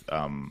with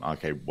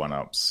Arcade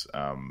 1-Ups,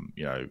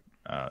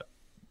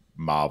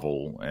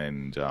 Marvel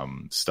and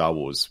Star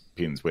Wars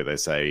pins, where they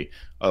say,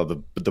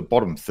 the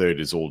bottom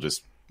third is all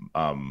just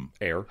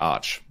air.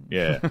 Arch.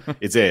 Yeah.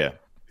 It's air.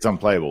 It's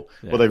unplayable.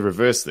 Yeah. Well, they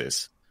reversed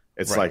this.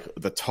 It's like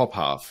the top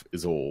half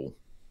is all,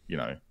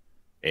 air.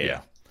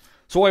 Yeah.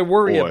 So I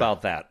worry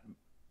about that.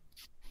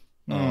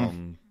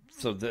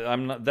 So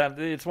I'm not that.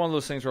 It's one of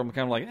those things where I'm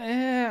kind of like,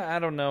 I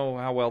don't know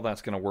how well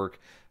that's going to work.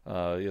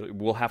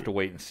 We'll have to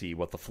wait and see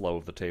what the flow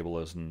of the table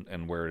is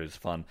and where it is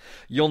fun.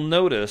 You'll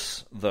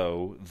notice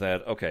though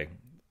that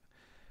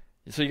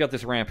so you got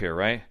this ramp here,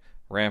 right?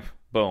 Ramp,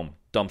 boom,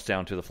 dumps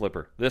down to the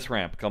flipper. This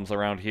ramp comes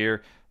around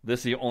here.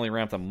 This is the only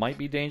ramp that might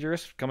be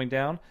dangerous coming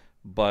down,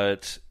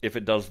 but if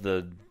it does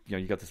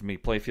you got this mini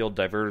playfield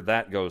diverter,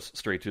 that goes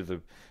straight to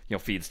the,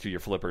 feeds to your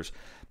flippers.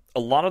 A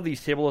lot of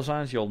these table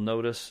designs, you'll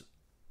notice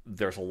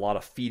there's a lot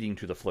of feeding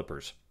to the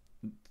flippers.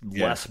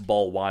 Yeah. Less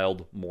ball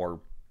wild, more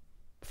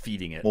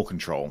feeding it. More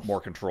control. More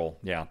control,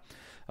 yeah.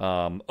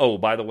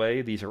 By the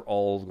way, these are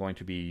all going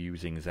to be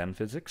using Zen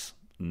Physics,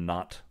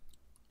 not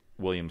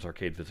Williams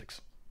Arcade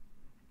Physics.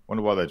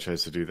 Wonder why they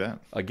chose to do that.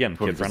 Again,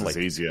 kid-friendly. It's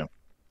easier.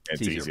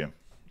 It's easier.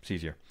 It's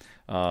easier.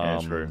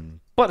 True.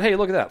 But hey,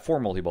 look at that.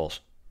 4 multi-balls.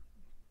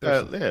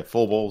 4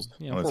 balls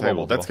on the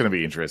table. That's going to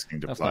be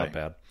interesting to play. That's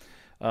not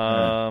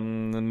bad.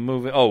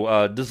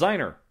 Moving.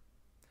 Designer.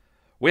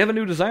 We have a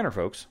new designer,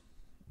 folks.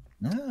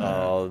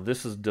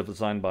 This is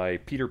designed by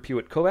Peter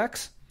Pewitt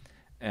Kovacs.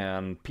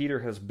 And Peter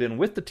has been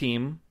with the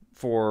team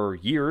for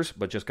years,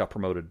 but just got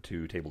promoted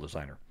to table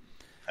designer.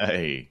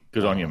 Hey,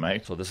 good on you,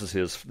 mate. So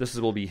this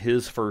will be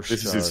his first.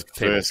 This is his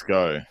table. first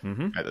go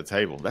at the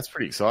table. That's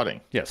pretty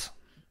exciting. Yes.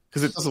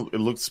 because it doesn't. It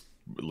looks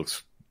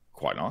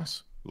quite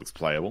nice. It looks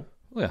playable.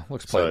 Yeah,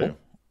 looks playable.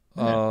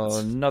 So,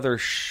 another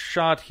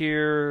shot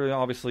here.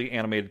 Obviously,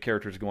 animated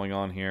characters going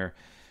on here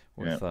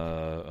with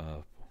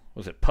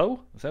was it Poe?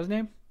 Is that his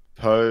name?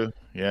 Poe.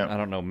 Yeah. I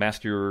don't know.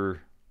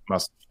 Master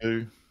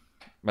Fu.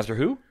 Master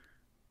who?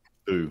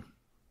 Fu.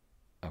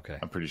 Okay.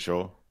 I'm pretty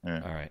sure.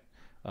 Yeah. All right.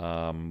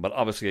 But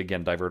obviously,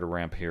 again, diverter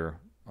ramp here,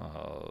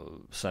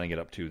 setting it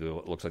up to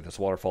it looks like this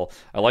waterfall.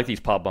 I like these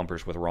pop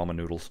bumpers with ramen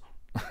noodles.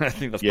 I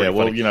think that's pretty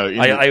funny. You know,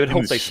 I would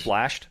hope they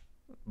splashed,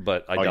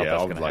 but I doubt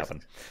that's going to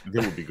happen. It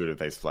would be good if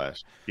they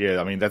splashed.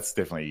 Yeah, I mean that's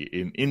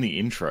definitely in the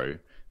intro.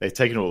 They've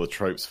taken all the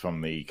tropes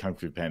from the Kung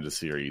Fu Panda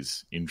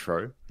series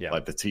intro,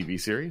 like the TV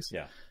series.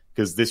 Yeah,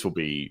 because this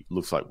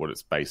looks like what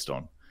it's based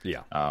on.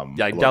 Yeah,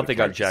 I doubt they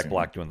got Jack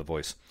Black doing the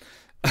voice.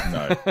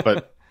 No,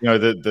 but you know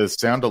the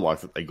sound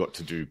alike that they got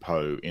to do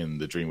Poe in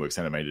the DreamWorks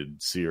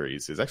animated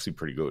series is actually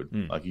pretty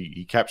good. Like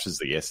he captures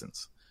the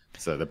essence,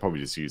 so they'll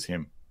probably just use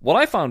him. What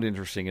I found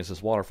interesting is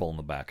this waterfall in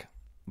the back,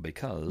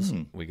 because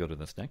we go to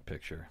this next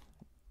picture.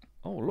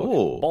 Oh,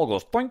 look. Ball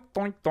goes doink,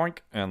 doink, doink,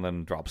 and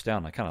then drops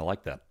down. I kind of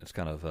like that. It's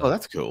kind of...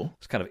 that's cool.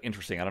 It's kind of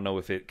interesting. I don't know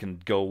if it can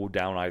go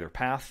down either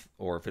path,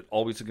 or if it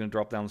always is going to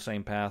drop down the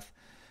same path.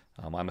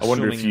 I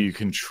wonder if you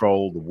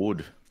control the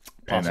wood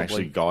and possibly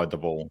actually guide the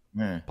ball.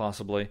 Yeah.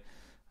 Possibly.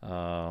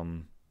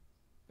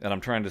 And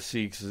I'm trying to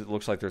see, because it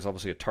looks like there's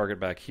obviously a target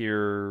back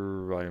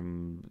here.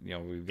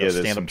 We've got a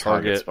stand-up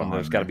target, and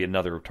there's got to be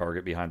another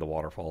target behind the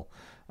waterfall,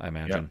 I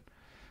imagine.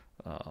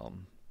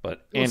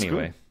 But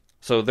anyway, cool.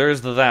 So there's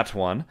that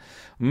one.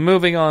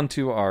 Moving on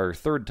to our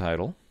third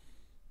title,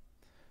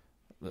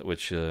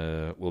 which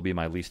will be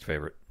my least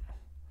favorite.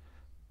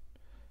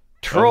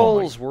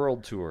 Trolls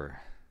World Tour.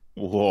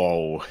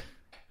 Whoa.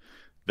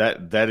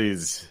 That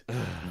is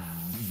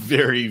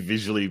very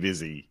visually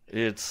busy.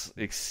 It's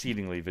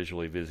exceedingly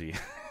visually busy.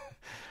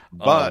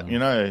 But,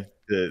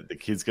 the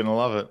kid's going to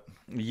love it.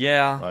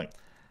 Yeah. Like,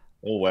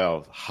 oh,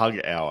 wow. Hug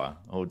hour.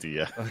 Oh,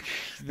 dear.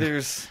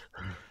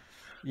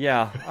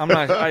 I'm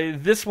not...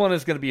 this one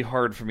is going to be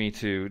hard for me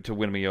to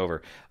win me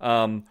over.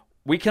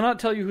 We cannot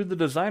tell you who the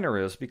designer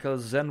is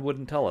because Zen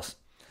wouldn't tell us.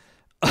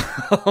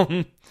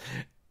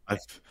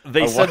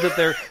 They said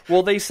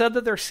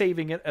that they're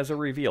saving it as a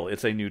reveal.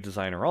 It's a new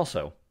designer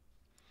also.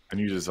 A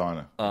new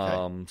designer.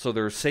 Okay. So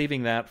they're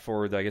saving that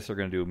for, I guess they're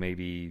going to do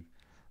maybe,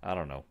 I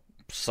don't know.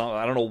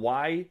 I don't know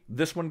why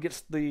this one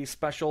gets the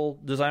special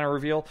designer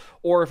reveal,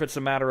 or if it's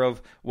a matter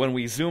of when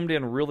we zoomed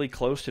in really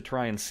close to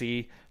try and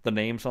see the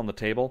names on the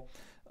table.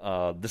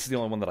 This is the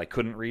only one that I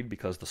couldn't read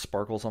because the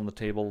sparkles on the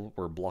table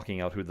were blocking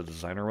out who the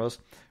designer was,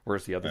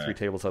 whereas the other three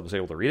tables I was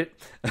able to read it.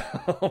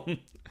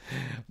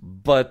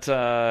 But,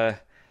 I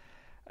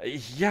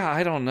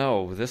don't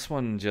know. This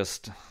one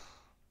just...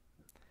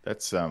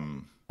 That's,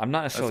 I'm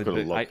not necessarily...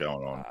 That's got a lot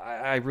going on.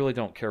 I really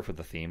don't care for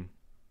the theme.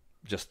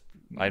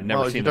 I've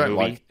never seen the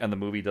movie, and the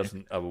movie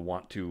doesn't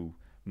want to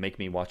make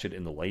me watch it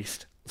in the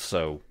least.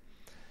 So,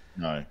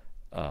 no,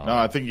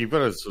 I think you've got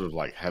to sort of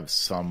like have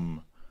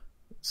some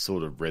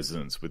sort of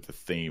resonance with the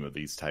theme of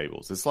these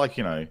tables. It's like,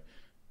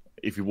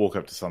 if you walk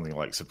up to something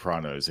like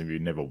Sopranos and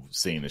you've never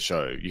seen the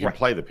show, you can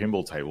play the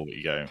pinball table, but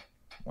you go,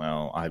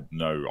 well, I have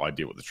no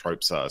idea what the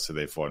tropes are, so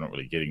therefore I'm not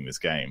really getting this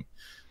game.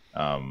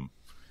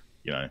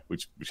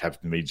 Which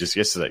happened to me just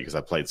yesterday because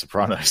I played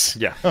Sopranos.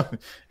 Yeah.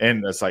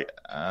 And it's like,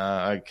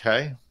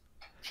 okay,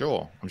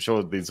 sure. I'm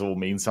sure these all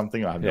mean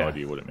something. I have no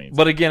idea what it means.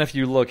 But again, if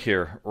you look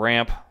here,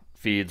 ramp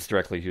feeds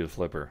directly to the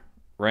flipper.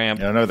 Ramp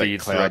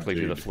feeds directly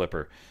to the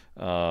flipper.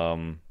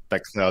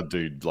 That cloud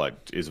dude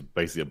is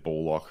basically a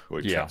ball lock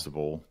where it traps the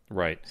ball.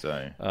 Right.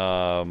 So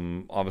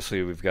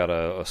obviously we've got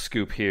a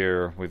scoop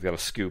here. We've got a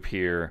scoop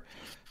here.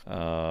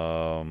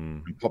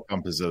 Pop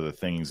bumpers are the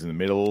things in the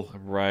middle.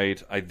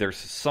 Right. There's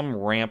some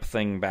ramp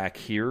thing back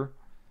here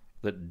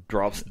that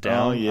drops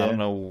down. I don't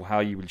know how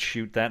you would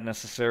shoot that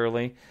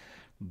necessarily,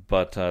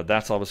 but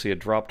that's obviously a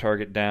drop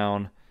target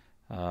down.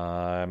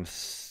 I'm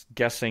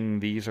guessing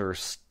these are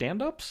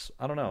stand-ups?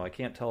 I don't know. I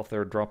can't tell if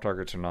they're drop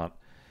targets or not.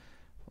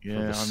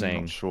 Yeah,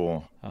 I'm not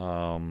sure.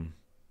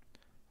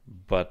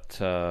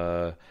 But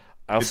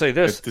I'll say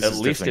this. At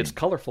least it's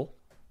colorful.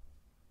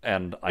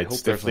 And I hope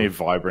it's definitely a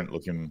vibrant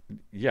looking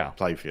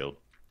play field.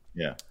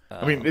 Yeah.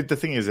 I mean, the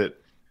thing is that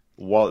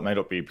while it may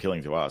not be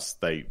appealing to us,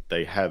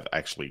 they have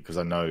actually, because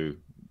I know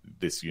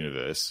this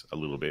universe a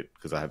little bit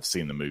because I have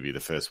seen the movie, the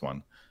first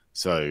one.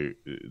 So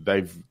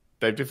they've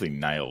definitely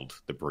nailed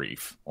the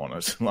brief on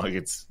it. Like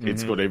it's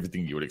got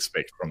everything you would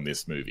expect from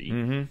this movie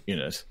in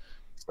it.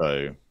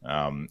 So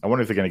I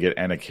wonder if they're going to get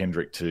Anna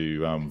Kendrick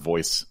to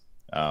voice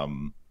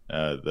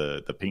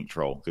the pink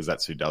troll, because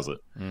that's who does it.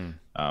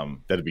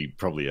 That'd be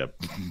probably a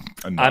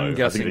no. I'm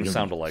guessing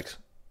sound-alikes.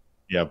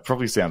 Yeah,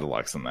 probably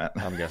sound-alikes on that.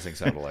 I'm guessing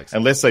sound-alikes.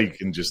 Unless they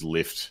can just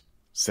lift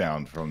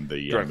sound from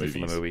the movies.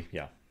 From the movie,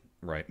 yeah.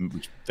 Right.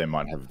 Which they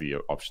might have the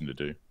option to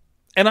do.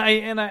 And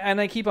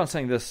I keep on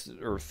saying this,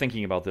 or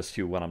thinking about this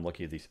too when I'm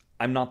looking at these.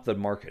 I'm not the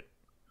market.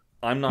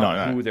 I'm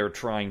not who they're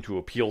trying to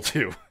appeal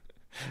to.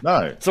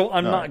 No. So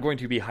I'm not going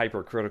to be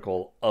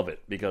hypercritical of it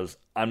because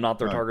I'm not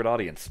their target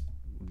audience.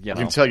 I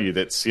can tell you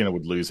that Sienna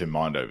would lose her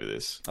mind over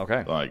this.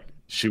 Okay. Like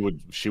she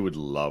would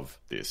love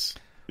this.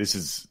 This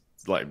is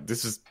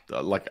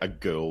like a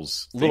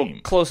girl's little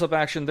theme. close-up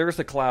action. There's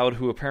the Cloud,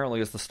 who apparently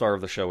is the star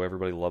of the show.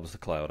 Everybody loves the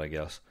Cloud, I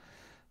guess.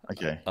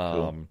 Okay.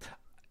 Cool.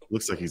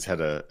 Looks like he's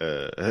had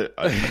a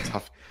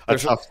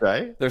tough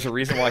day. There's a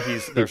reason why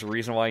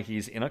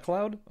he's in a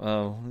cloud.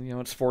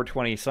 It's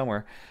 420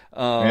 somewhere.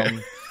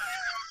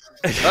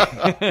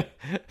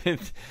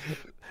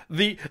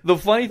 The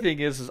funny thing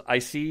is I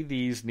see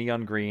these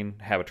neon green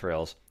habit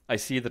trails. I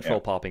see the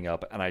troll popping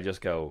up, and I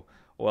just go,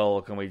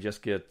 "Well, can we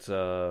just get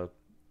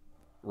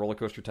Roller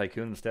Coaster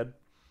Tycoon instead?"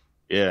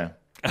 Yeah.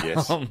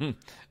 Yes.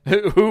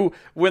 Who,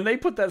 when they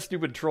put that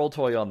stupid troll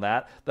toy on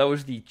that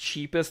was the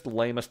cheapest,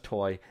 lamest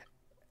toy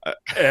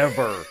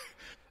ever.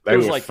 They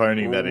were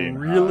phoning that in.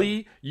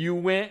 Really? You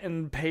went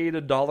and paid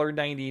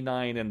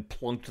 $1.99 and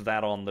plunked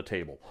that on the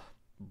table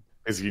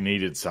because you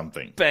needed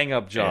something. Bang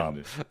up job.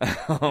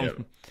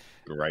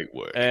 Great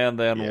work. And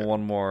then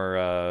one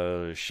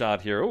more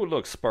shot here. Oh,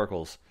 look,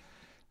 sparkles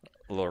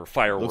or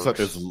fireworks. Looks like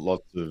there's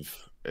lots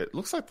of. It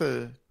looks like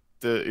the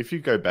if you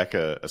go back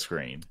a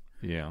screen.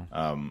 Yeah.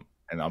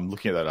 And I'm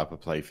looking at that upper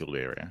playfield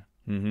area,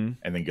 and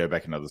then go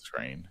back another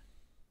screen.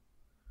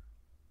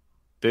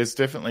 There's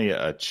definitely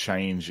a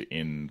change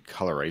in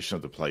coloration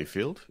of the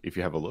playfield if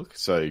you have a look.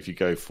 So if you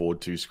go forward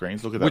 2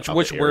 screens, look at that.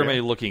 Where am I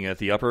looking at?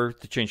 The upper,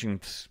 the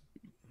changing.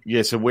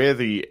 Yeah, so where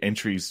the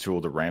entries to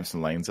all the ramps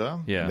and lanes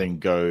are. Yeah. And then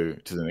go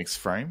to the next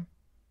frame.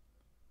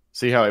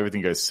 See how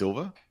everything goes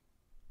silver?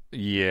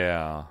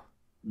 Yeah.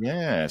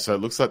 Yeah, so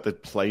it looks like the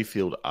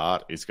playfield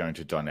art is going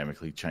to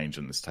dynamically change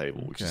on this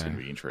table, which is going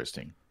to be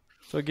interesting.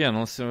 So again,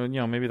 let's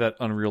maybe that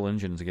Unreal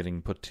Engine is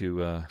getting put to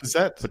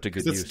good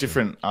use. It's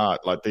different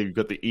art. Like they've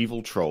got the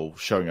evil troll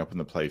showing up in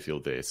the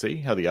playfield there. See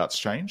how the art's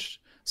changed?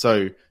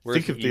 So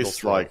think of this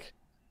troll? Like,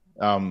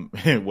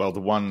 well,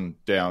 the one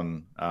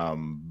down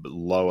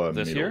lower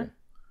this middle. Here?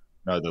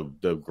 No,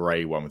 the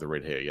grey one with the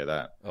red hair. Yeah,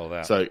 that. Oh,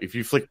 that. So if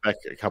you flick back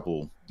a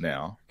couple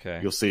now,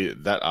 you'll see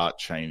that art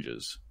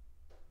changes.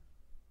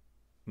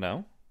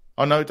 No.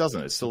 Oh no, it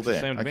doesn't. It's still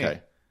there. Same to me.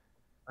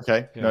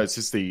 Okay. Yeah. No, it's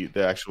just the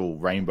actual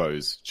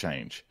rainbows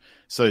change.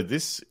 So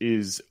this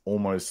is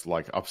almost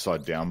like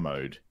upside down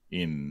mode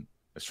in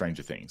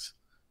Stranger Things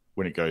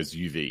when it goes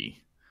UV.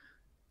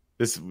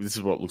 This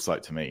is what it looks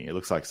like to me. It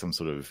looks like some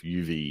sort of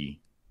UV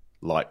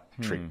light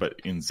trick, but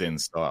in Zen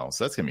style.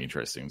 So that's going to be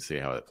interesting to see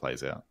how it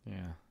plays out.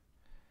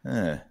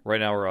 Yeah. Right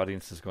now our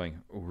audience is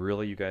going,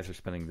 really? You guys are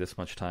spending this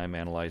much time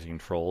analyzing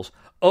trolls?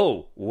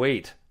 Oh,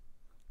 wait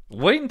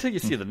until you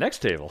see the next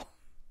table.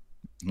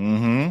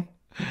 Mm-hmm.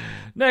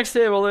 Next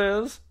table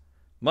is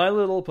My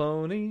Little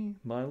Pony,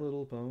 My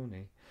Little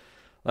Pony.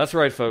 That's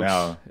right, folks.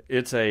 Now,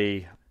 it's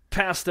a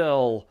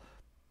pastel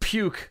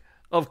puke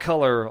of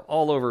color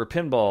all over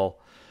pinball.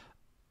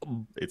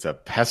 It's a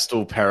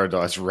pastel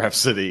paradise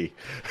rhapsody.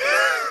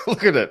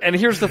 Look at it. And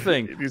here's the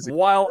thing.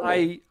 While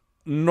I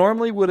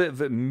normally would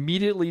have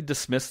immediately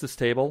dismissed this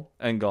table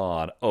and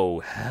gone, oh,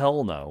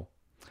 hell no.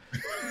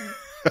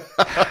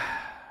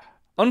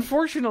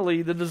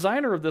 Unfortunately, the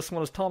designer of this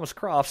one is Thomas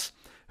Crofts,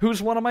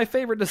 who's one of my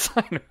favorite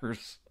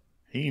designers.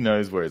 He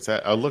knows where it's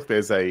at. Oh, look,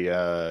 there's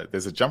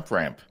a jump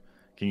ramp.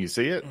 Can you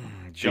see it?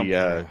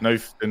 The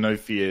No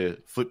Fear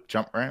flip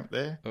jump ramp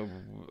there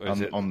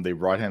on the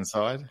right-hand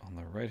side. On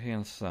the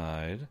right-hand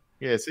side.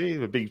 Yeah, see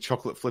the big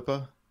chocolate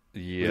flipper?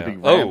 Yeah. With a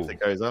big ramp that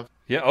goes up.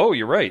 Yeah, oh,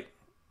 you're right.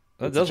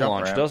 That does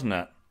launch, ramp. Doesn't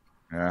it?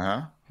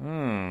 Uh-huh.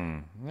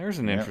 There's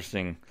an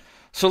interesting...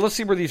 So let's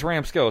see where these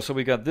ramps go. So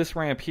we got this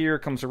ramp here,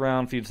 comes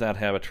around, feeds that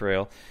habit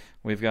trail.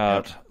 We've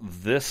got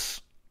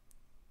this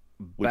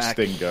which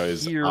then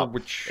goes here, up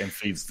and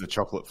feeds the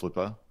chocolate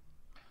flipper.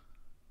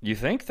 You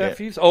think that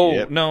feeds?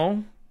 Oh,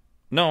 no.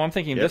 No, I'm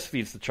thinking this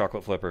feeds the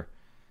chocolate flipper.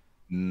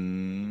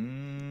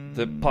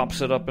 That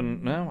pops it up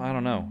and... No, I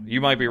don't know. You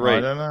might be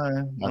right. I don't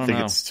know. I think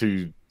it's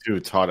too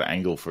tight an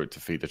angle for it to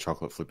feed the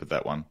chocolate flipper,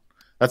 that one.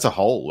 That's a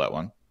hole, that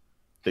one,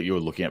 that you were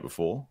looking at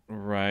before.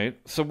 Right.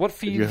 So what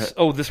feeds...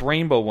 this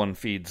rainbow one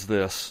feeds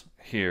this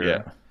here.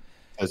 Yeah.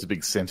 There's a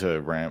big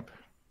center ramp.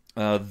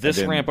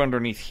 This ramp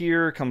underneath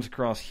here comes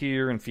across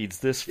here and feeds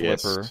this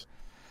flipper. Yes.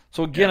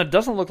 So again, it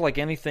doesn't look like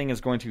anything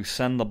is going to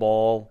send the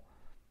ball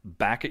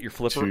back at your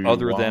flipper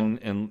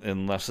than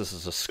unless this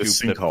is a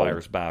scoop that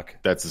fires back.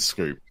 That's a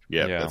scoop.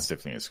 Yeah, that's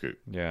definitely a scoop.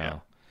 Yeah.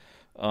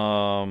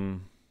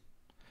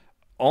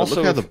 Also,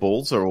 look how the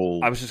balls are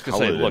all. I was just going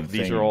to say, look,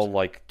 these are all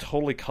like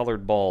totally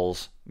colored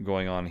balls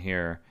going on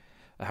here.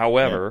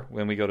 However,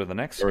 when we go to the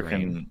next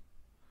screen,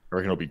 I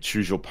reckon it'll be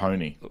Choose Your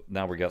Pony.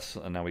 Now we got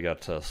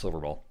Silver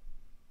Ball.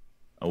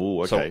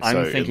 Oh, okay. So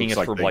I'm thinking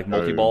it's for like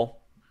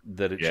multi-ball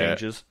that it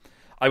changes.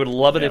 I would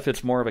love it if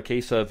it's more of a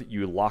case of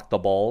you lock the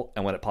ball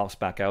and when it pops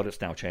back out, it's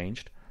now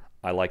changed.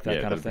 I like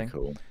that kind of thing.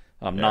 Cool.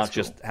 Not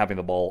just having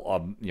the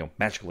ball,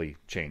 magically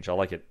change. I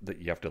like it that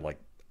you have to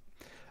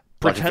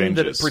pretend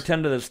that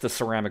it's the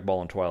ceramic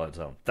ball in Twilight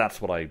Zone.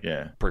 That's what I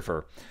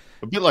prefer.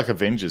 A bit like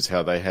Avengers,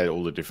 how they had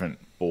all the different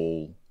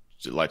ball,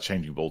 like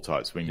changing ball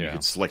types when you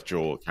could select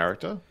your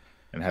character.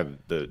 and have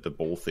the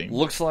ball theme.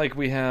 Looks like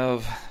we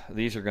have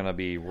these are going to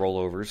be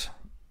rollovers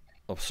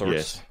of sorts.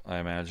 Yes. I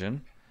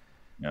imagine.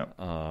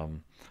 Yeah.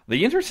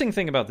 The interesting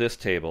thing about this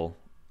table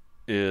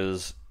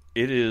is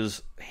it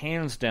is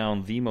hands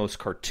down the most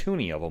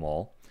cartoony of them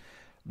all.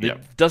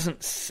 It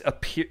doesn't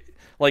appear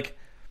like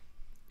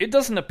it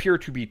doesn't appear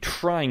to be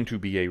trying to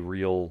be a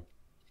real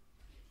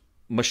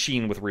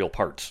machine with real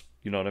parts.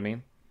 You know what I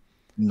mean?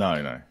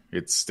 No.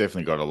 It's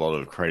definitely got a lot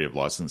of creative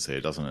license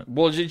there, doesn't it?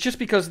 Well, just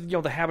because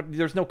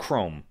there's no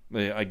chrome,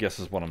 I guess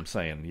is what I'm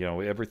saying.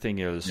 Everything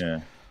is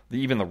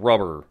even the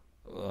rubber,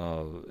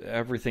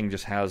 everything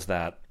just has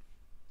that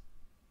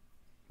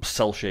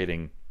cell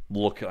shading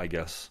look, I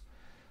guess.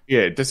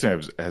 Yeah, it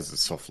definitely has a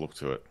soft look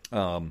to it.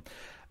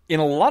 In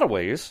a lot of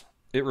ways,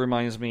 it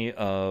reminds me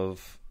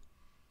of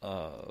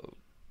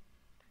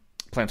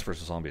Plants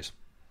vs. Zombies.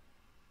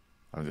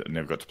 I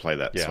never got to play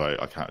that, so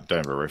I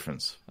don't have a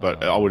reference.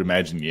 But I would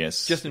imagine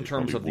yes. Just in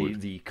terms of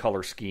the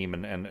color scheme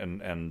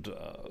and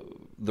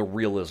the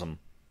realism.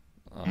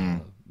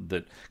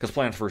 That because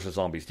Plants vs.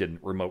 Zombies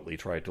didn't remotely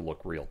try to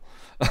look real,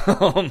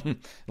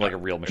 like a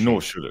real machine.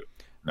 Nor should it.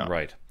 No.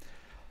 Right.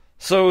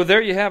 So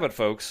there you have it,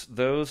 folks.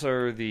 Those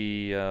are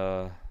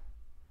the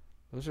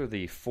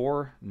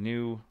 4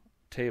 new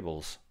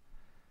tables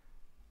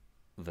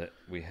that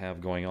we have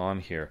going on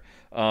here.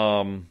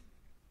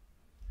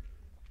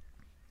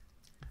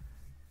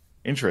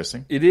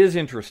 Interesting. It is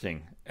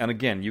interesting, and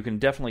again, you can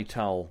definitely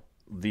tell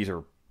these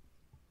are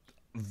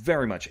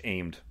very much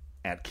aimed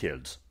at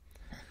kids.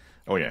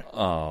 Oh yeah.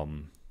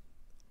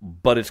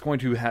 But it's going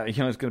to have, it's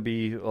going to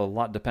be a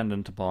lot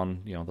dependent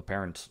upon the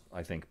parents,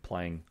 I think,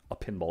 playing a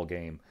pinball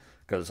game.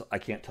 Because I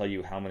can't tell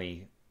you how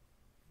many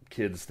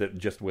kids that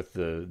just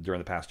during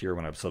the past year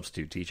when I was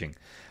substitute teaching,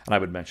 and I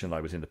would mention that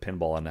I was into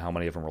pinball, and how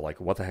many of them were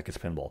like, "What the heck is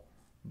pinball?"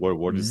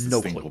 What is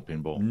this thing called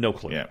pinball? No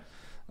clue. Yeah.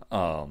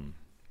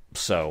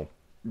 So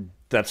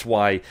that's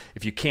why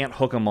if you can't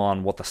hook them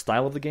on what the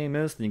style of the game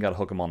is, then you got to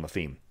hook them on the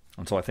theme.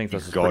 And so I think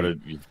you've got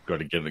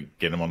to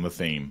get them on the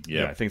theme.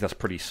 Yeah, I think that's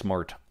pretty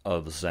smart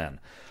of Zen.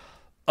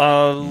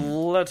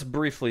 Let's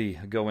briefly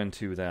go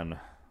into then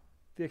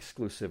the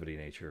exclusivity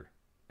nature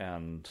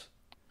and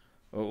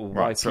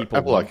why so people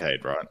Apple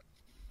Arcade, right?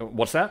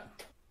 What's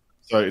that?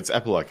 So it's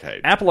Apple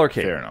Arcade. Apple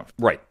Arcade. Fair enough.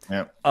 Right.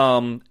 Yeah.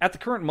 At the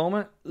current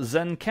moment,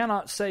 Zen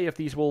cannot say if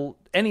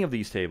any of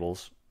these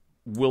tables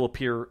will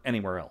appear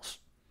anywhere else.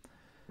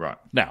 Right.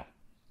 Now,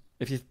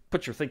 if you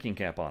put your thinking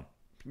cap on,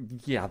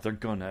 yeah, they're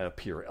going to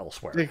appear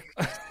elsewhere. There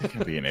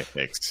can be an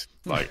FX,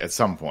 at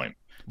some point.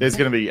 There's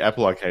going to be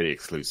Apple Arcade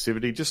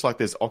exclusivity, just like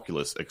there's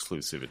Oculus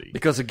exclusivity.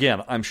 Because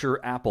again, I'm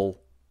sure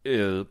Apple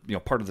is,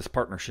 part of this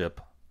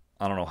partnership.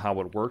 I don't know how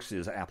it works.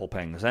 Is Apple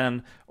paying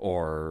Zen,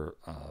 or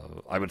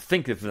I would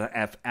think if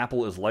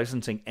Apple is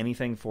licensing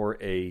anything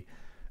for a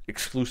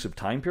exclusive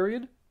time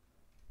period,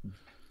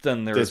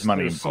 then there's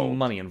some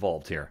money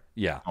involved here.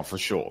 Yeah, for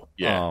sure.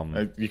 Yeah,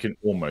 you can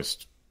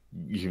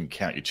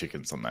count your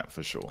chickens on that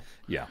for sure.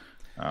 Yeah.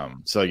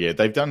 So yeah,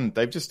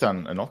 they've just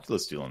done an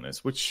Oculus deal on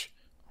this, which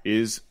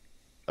is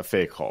a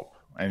fair cop.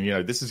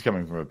 And this is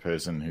coming from a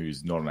person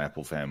who's not an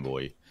Apple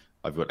fanboy.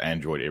 I've got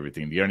Android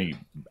everything. The only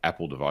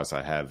Apple device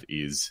I have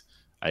is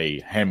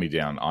a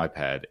hand-me-down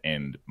iPad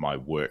and my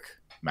work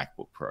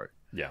MacBook Pro.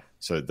 Yeah.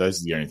 So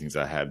those are the only things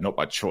I have, not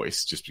by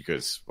choice, just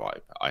because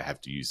I have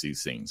to use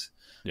these things.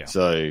 Yeah.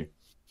 So,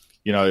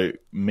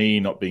 me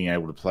not being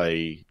able to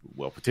play,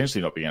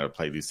 potentially not being able to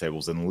play these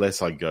tables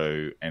unless I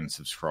go and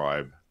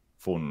subscribe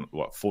for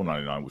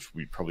 $4.99, which would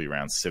be probably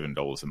around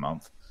 $7 a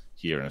month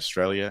here in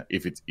Australia,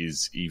 if it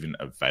is even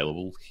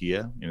available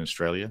here in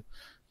Australia,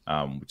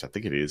 which I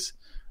think it is.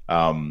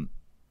 That's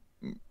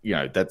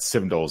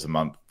 $7 a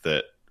month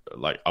that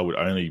I would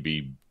only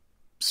be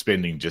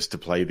spending just to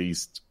play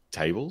these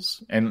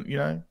tables. And,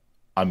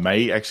 I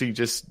may actually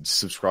just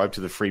subscribe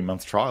to the free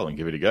month trial and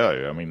give it a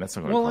go. I mean, that's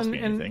not going to cost me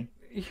anything.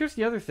 Here's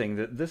the other thing,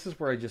 that this is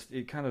where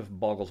it kind of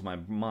boggles my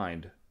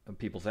mind of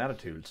people's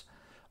attitudes.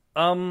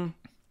 Those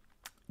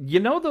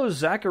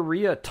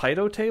Zaccaria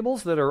Taito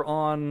tables that are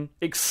on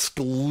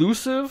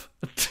exclusive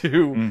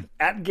to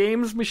At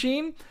Games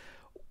machine?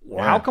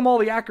 Yeah. How come all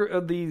the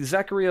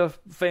Zaccaria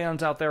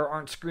fans out there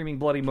aren't screaming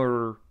bloody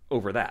murder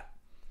over that?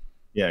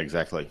 Yeah,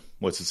 exactly.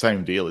 Well, it's the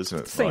same deal, isn't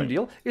it? It's the same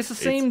deal. It's the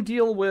same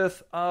deal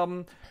with...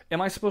 am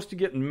I supposed to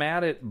get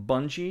mad at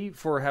Bungie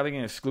for having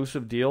an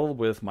exclusive deal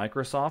with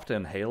Microsoft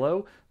and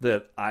Halo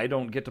that I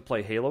don't get to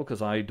play Halo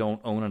because I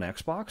don't own an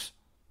Xbox?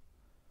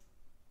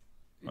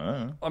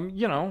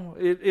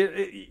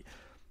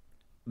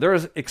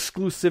 There's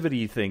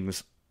exclusivity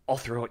things all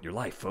throughout your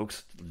life,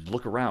 folks.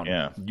 Look around.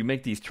 Yeah. You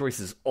make these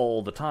choices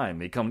all the time.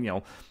 They come,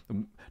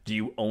 do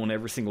you own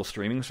every single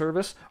streaming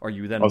service? Are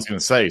you then... I was going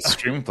to say,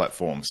 streaming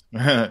platforms.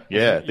 Yeah,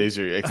 there's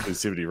your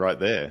exclusivity right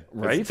there.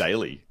 Right? It's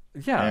daily.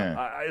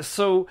 Yeah.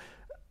 So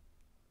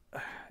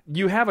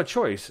you have a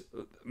choice.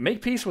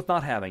 Make peace with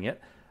not having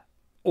it,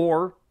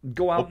 or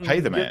go out and pay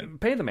the man.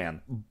 Pay the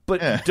man.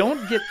 But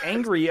don't get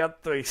angry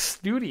at the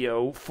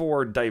studio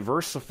for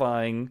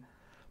diversifying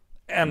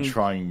and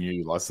trying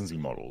new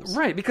licensing models.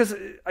 Right, because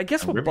I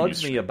guess what revenue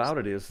bugs me about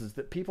it is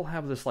that people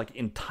have this like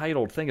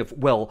entitled thing of,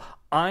 well,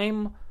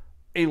 I'm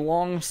a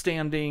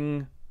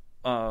long-standing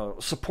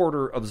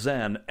supporter of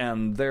Zen,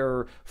 and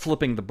they're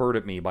flipping the bird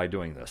at me by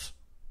doing this.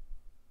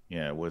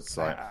 Yeah, well, it's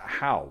like...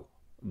 How?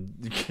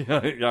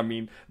 I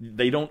mean,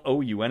 they don't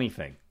owe you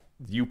anything.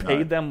 You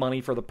paid them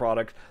money for the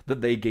product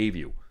that they gave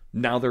you.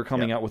 Now they're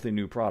coming out with a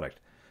new product.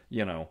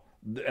 You know,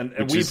 and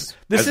this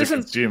isn't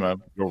a consumer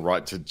your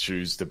right to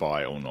choose to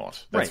buy or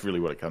not. That's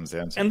really what it comes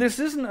down to. And this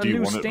isn't a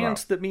new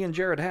stance that me and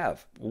Jared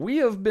have. We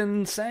have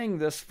been saying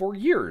this for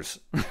years.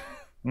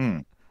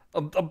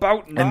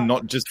 About and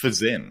not just for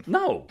Zen.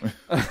 No,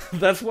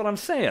 that's what I'm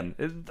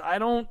saying. I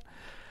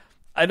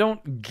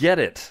don't get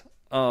it.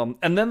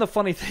 And then the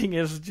funny thing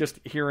is just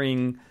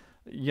hearing,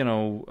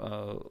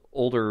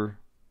 older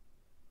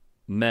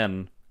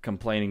men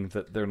complaining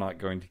that they're not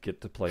going to get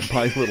to play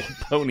My Little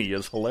Pony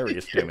is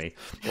hilarious to me,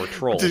 or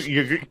Trolls.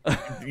 You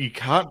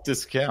cannot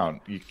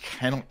discount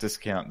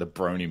the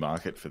brony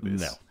market for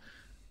this. No.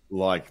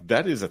 Like,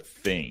 that is a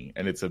thing,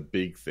 and it's a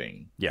big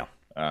thing. Yeah.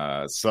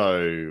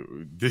 So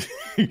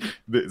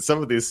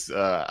some of this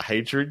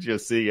hatred you're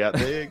seeing out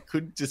there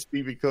could just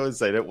be because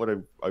they don't want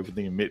to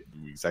openly admit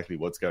exactly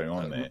what's going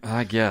on there.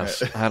 I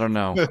guess. I don't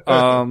know.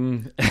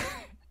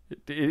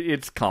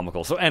 It's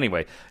comical. So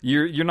anyway,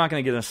 you're not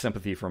going to get a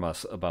sympathy from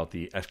us about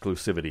the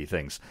exclusivity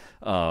things.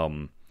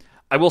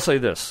 I will say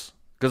this,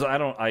 because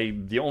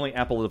the only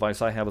Apple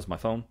device I have is my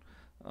phone.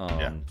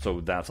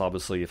 So that's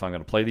obviously, if I'm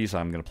going to play these,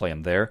 I'm going to play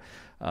them there.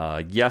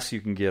 Yes,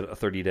 you can get a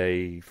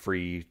 30-day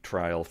free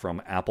trial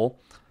from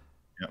Apple.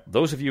 Yep.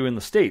 Those of you in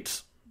the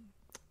States,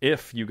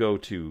 if you go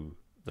to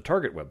the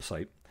Target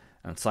website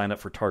and sign up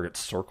for Target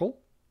Circle,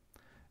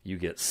 you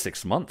get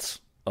 6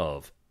 months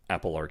of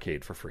Apple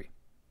Arcade for free.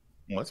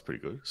 Well, that's pretty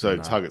good. So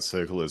Target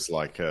Circle is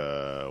like,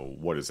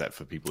 what is that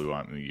for people who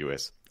aren't in the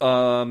US?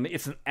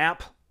 It's an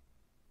app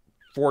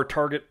for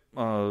Target,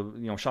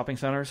 shopping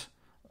centers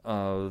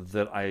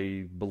that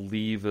I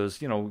believe is,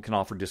 can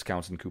offer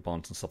discounts and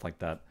coupons and stuff like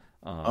that.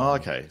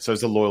 Okay. So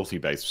it's a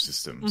loyalty-based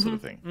system sort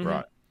of thing,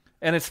 right?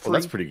 And it's free. Well,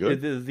 that's pretty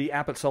good. The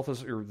app itself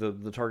is, or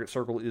the Target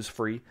Circle is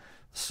free.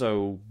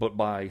 So, but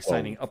by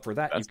signing up for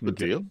that, that's you can the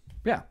deal.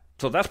 Yeah.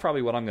 So that's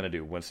probably what I'm going to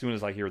do. As soon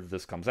as I hear that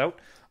this comes out,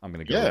 I'm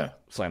going to go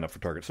sign up for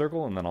Target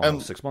Circle, and then I'll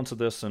have 6 months of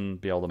this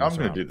and be able to mess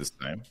around. I'm going to do the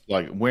same.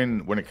 Like,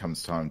 when it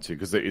comes time to...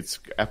 Because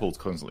Apple's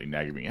constantly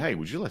nagging me, hey,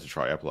 would you like to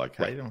try Apple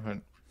Arcade? Right. I'm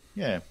going,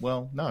 yeah,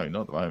 well, no,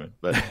 not at the moment.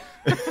 But,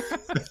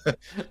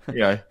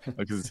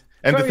 because...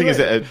 And the thing is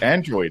that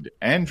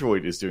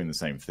Android is doing the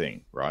same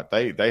thing, right?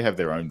 They have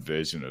their own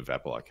version of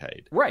Apple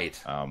Arcade. Right.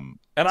 And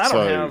I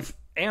don't have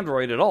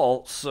Android at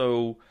all,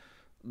 so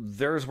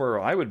there's where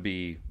I would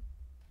be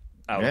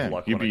out of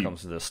luck when it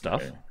comes to this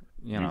stuff.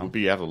 You would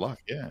be out of luck,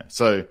 yeah.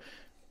 So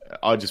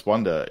I just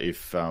wonder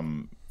if,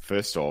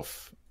 first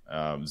off,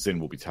 Zen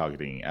will be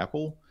targeting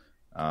Apple,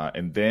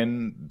 and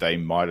then they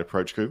might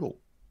approach Google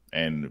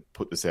and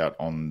put this out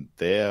on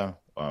their,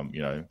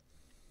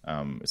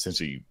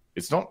 essentially,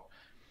 it's not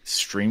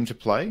stream to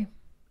play.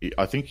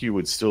 I think you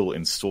would still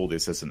install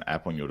this as an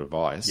app on your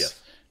device. Yes.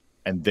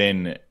 And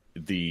then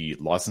the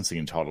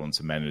licensing entitlements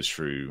are managed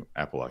through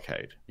Apple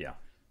Arcade. Yeah.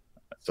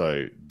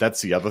 So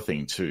that's the other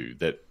thing too,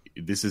 that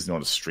this is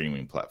not a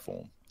streaming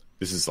platform.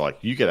 This is like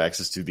you get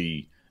access to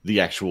the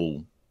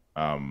actual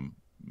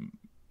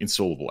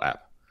installable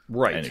app.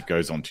 Right. And it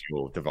goes onto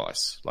your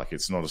device. Like,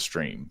 it's not a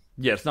stream.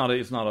 Yeah, it's not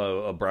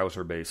a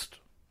browser based.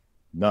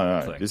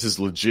 No. thing. This is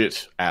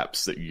legit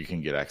apps that you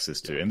can get access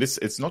to. And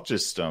it's not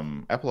just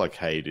Apple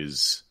Arcade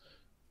is,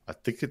 I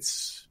think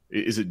is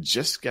it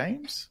just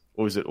games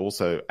or is it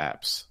also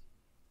apps?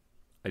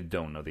 I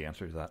don't know the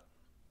answer to that.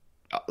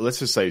 Let's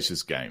just say it's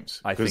just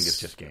games. I think it's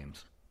just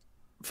games.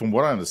 From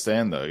what I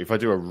understand, though, if I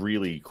do a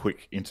really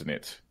quick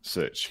internet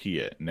search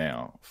here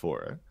now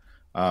for it,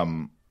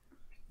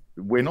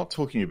 we're not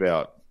talking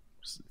about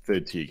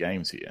third-tier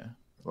games here.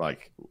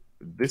 Like,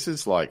 this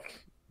is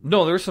like...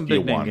 No, there's some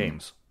big-name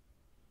games.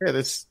 Yeah,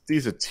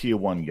 these are tier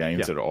 1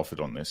 games that are offered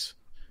on this.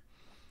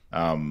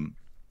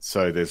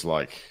 So there's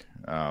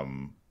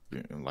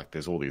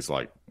there's all these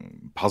like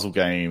puzzle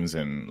games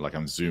and like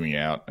I'm zooming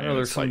out. I know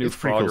there's some new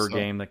Frogger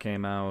game that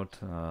came out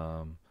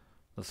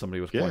that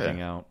somebody was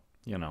pointing out.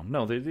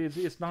 No,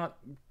 it's not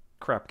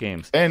crap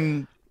games.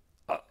 And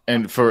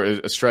for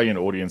Australian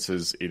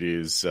audiences, it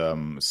is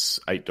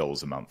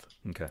 $8 a month.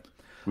 Okay,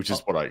 which is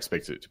what I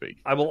expected it to be.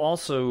 I will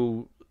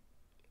also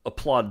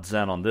applaud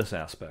Zen on this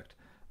aspect.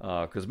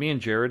 Because me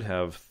and Jared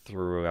have,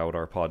 throughout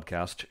our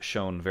podcast,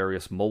 shown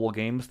various mobile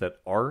games that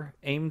are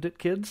aimed at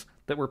kids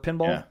that were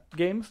pinball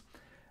games,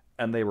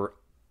 and they were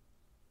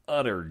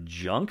utter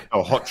junk.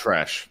 Oh, hot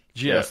trash.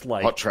 Just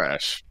like hot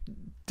trash.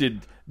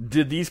 Did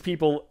these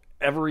people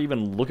ever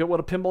even look at what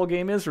a pinball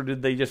game is, or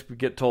did they just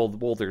get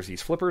told, well, there's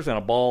these flippers and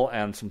a ball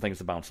and some things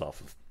to bounce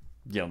off of?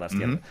 That's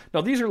the end.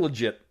 No, these are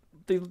legit.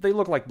 They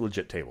look like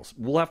legit tables.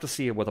 We'll have to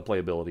see what the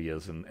playability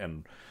is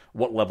and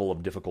what level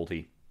of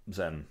difficulty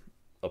Zen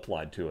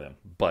applied to him,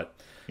 but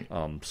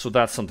so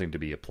that's something to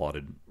be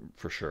applauded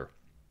for sure.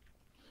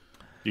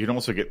 You can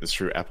also get this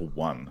through Apple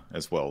One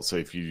as well. So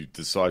if you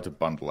decide to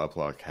bundle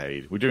Apple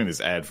Arcade, we're doing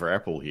this ad for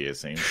Apple here,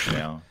 seems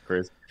now,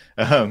 Chris.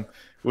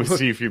 We'll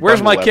see if you.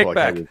 Where's my Apple kickback?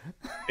 Arcade.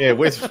 Yeah,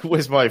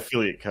 where's my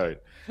affiliate code?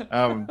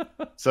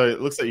 So it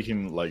looks like you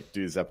can like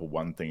do this Apple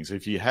One thing. So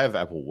if you have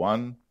Apple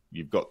One,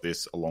 you've got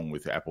this along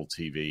with Apple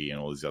TV and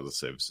all these other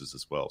services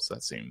as well. So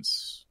that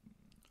seems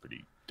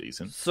pretty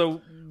decent.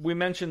 So we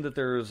mentioned that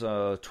there's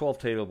 12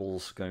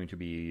 tables going to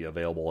be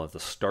available at the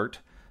start.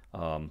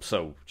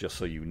 So just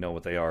so you know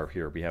what they are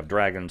here, we have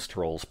Dragons,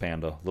 Trolls,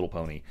 Panda, Little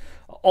Pony.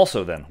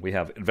 Also then, we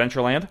have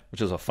Adventureland,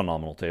 which is a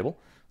phenomenal table.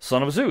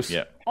 Son of Zeus,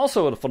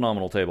 also a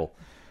phenomenal table.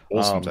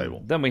 Awesome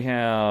table. Then we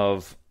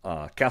have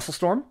Castle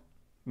Storm,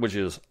 which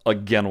is,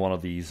 again, one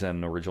of the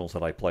Zen originals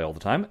that I play all the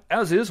time,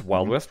 as is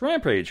Wild West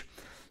Rampage.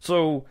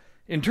 So,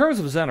 in terms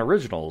of Zen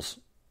originals,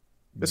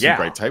 there's some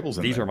great tables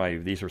in there.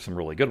 These are some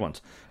really good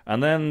ones.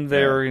 And then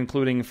they're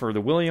including for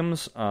the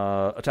Williams,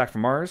 Attack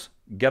from Mars,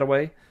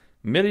 Getaway,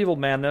 Medieval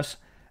Madness,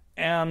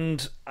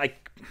 and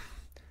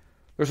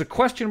there's a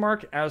question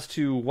mark as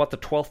to what the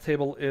 12th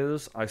table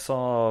is. I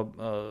saw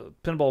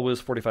Pinball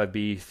Wiz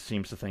 45B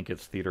seems to think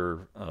it's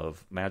Theater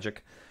of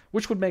Magic,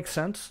 which would make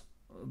sense.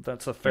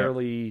 That's a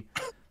fairly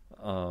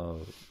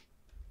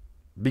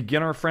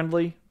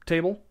beginner-friendly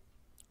table.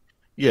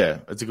 Yeah,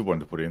 it's a good one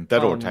to put in.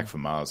 That or Attack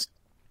from Mars.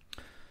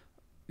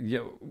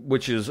 Yeah,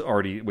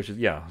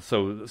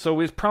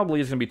 So it probably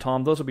is going to be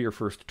Tom. Those will be your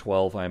first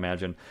 12, I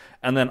imagine.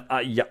 And then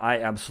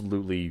I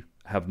absolutely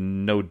have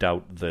no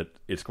doubt that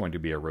it's going to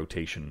be a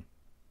rotation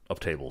of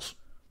tables.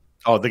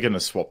 Oh, they're going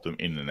to swap them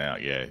in and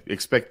out. Yeah,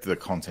 expect the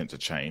content to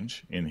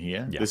change in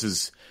here. Yeah. This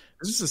is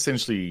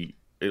essentially.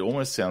 It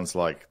almost sounds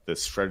like the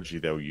strategy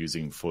they were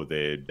using for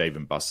their Dave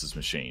and Buster's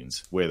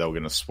machines, where they were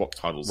going to swap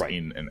titles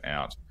in and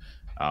out,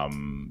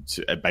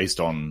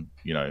 based on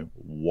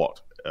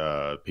what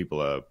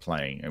people are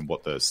playing and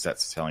what the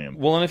stats are telling them.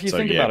 Well, and if you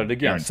think about it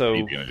again, so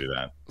you're going to do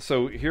that.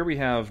 So here we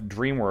have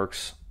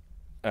DreamWorks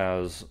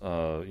as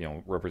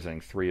representing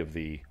three of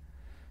the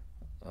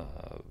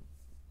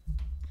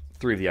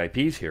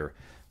IPs here.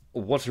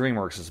 What's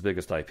DreamWorks'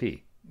 biggest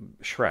IP?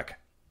 Shrek.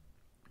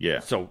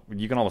 Yeah. So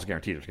you can almost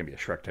guarantee there's going to be a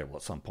Shrek table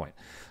at some point.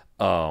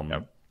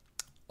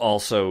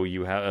 Also,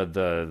 you have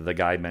the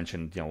guy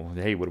mentioned,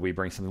 hey, would we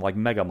bring something like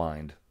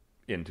Megamind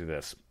into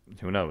this?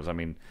 Who knows? I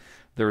mean,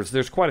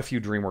 there's quite a few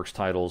DreamWorks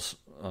titles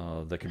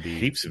that could be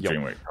heaps of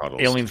DreamWorks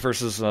titles. Aliens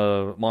versus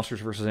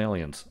Monsters versus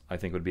Aliens, I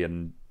think would be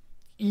an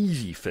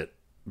easy fit.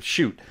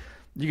 Shoot,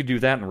 you could do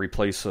that and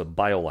replace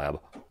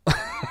Biolab.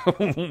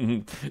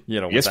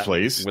 Yes,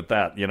 please. With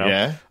that,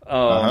 Yeah.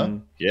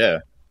 Yeah.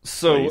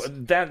 So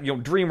that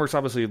DreamWorks,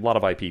 obviously a lot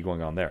of IP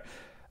going on there.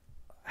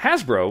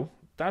 Hasbro,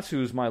 that's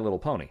who's My Little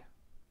Pony.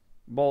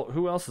 Well,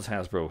 who else does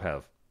Hasbro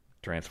have?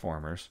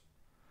 Transformers.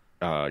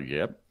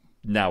 Yep.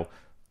 Now,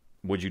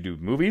 would you do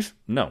movies?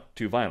 No,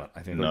 too violent.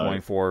 I think they're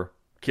going for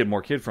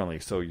more kid friendly.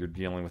 So you're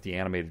dealing with the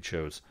animated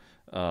shows.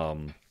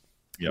 Would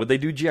they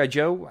do G.I.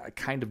 Joe? I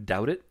kind of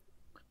doubt it.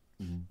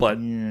 But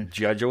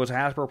G.I. Joe is a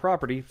Hasbro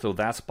property, so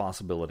that's a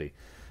possibility.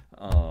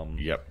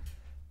 Yep.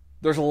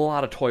 There's a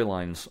lot of toy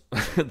lines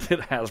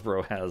that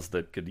Hasbro has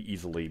that could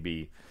easily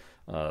be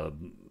have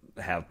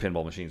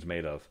pinball machines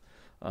made of.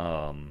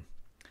 The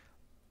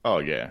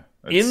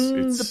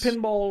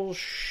pinball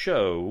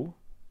show,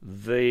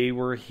 they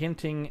were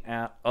hinting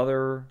at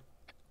other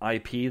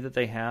IP that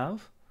they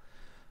have.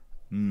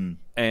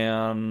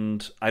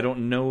 And I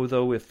don't know,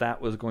 though, if that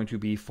was going to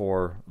be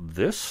for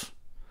this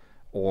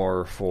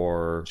or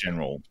for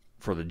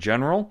the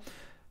general.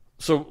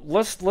 So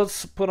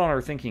let's put on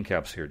our thinking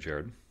caps here,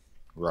 Jared.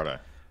 Righto.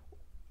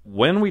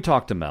 When we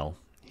talked to Mel,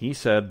 he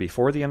said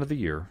before the end of the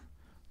year,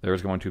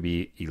 there's going to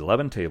be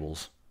 11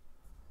 tables.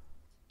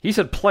 He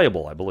said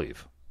playable, I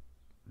believe.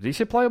 Did he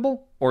say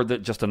playable? Or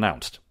that just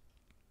announced?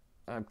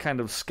 I'm kind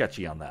of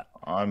sketchy on that.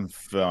 I'm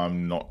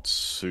not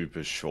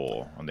super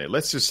sure on that.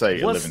 Let's just say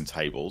 11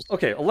 tables.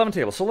 Okay, 11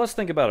 tables. So let's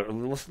think about it.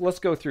 Let's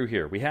go through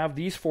here. We have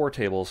these 4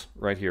 tables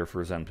right here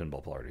for Zen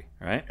Pinball Party,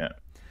 right? Yeah.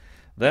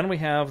 Then we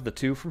have the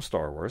 2 from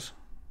Star Wars,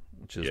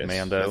 which is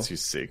Mando. That's your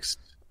 6.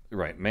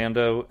 Right,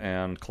 Mando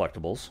and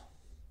Collectibles.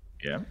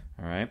 Yeah.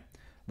 All right.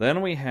 Then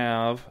we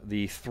have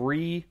the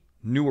 3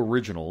 new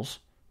originals,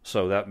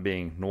 so that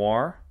being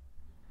Noir,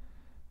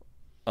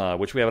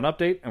 which we have an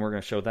update, and we're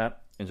going to show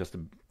that in just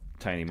a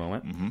tiny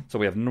moment. Mm-hmm. So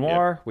we have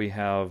Noir, we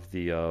have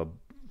the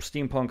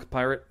Steampunk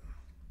Pirate,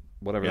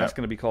 whatever that's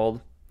going to be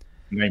called.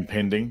 Name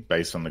pending,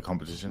 based on the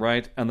competition.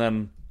 Right, and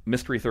then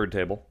Mystery Third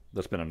Table,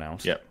 that's been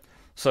announced. Yep.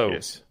 So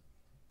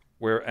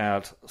we're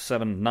at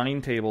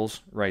 9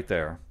 tables right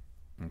there.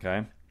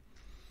 Okay?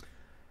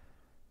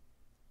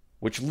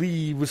 Which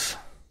leaves...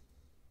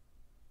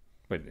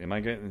 Wait, am I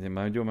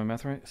doing my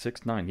math right?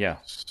 6, 9, yeah.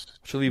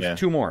 Which leaves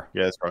 2 more.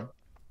 Yeah, that's right.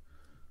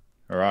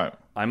 All right.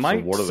 I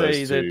might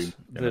say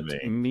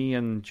that me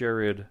and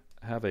Jared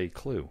have a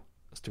clue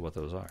as to what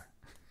those are.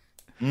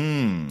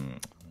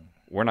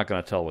 We're not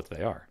going to tell what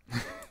they are.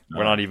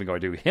 We're not even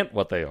going to hint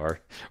what they are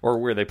or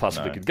where they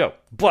possibly could go.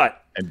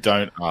 But and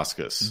don't ask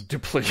us.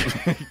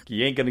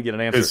 You ain't going to get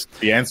an answer. Because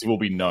the answer will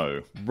be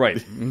no.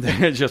 Right.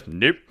 Just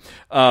nope.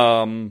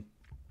 But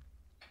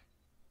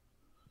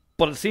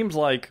it seems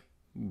like,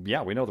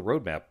 yeah, we know the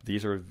roadmap.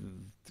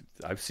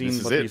 I've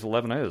seen what these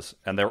 11 is,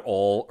 and they're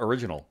all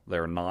original.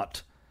 They're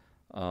not.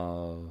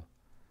 They're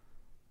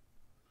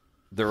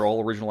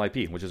all original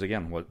IP, which is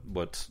again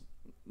what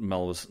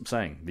Mel was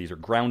saying. These are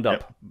ground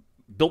up,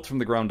 built from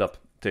the ground up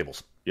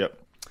tables. Yep,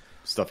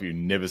 stuff you've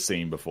never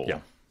seen before.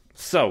 Yeah.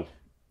 So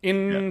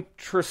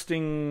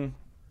interesting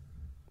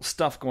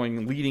stuff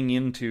leading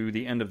into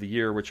the end of the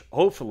year, which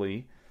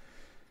hopefully,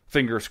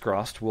 fingers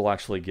crossed, we'll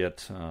actually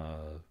get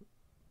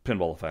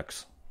pinball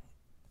effects.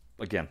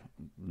 Again,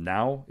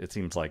 now it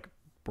seems like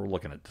we're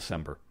looking at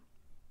December.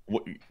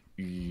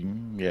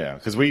 Yeah,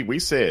 because we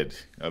said,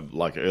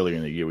 like earlier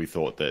in the year, we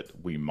thought that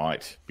we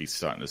might be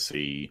starting to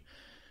see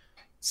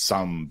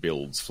some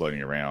builds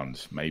floating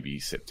around maybe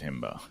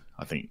September,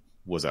 I think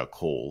was our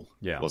call,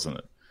 wasn't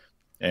it?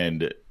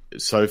 And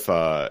so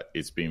far,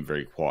 it's been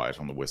very quiet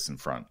on the Western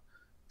Front.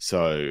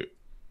 So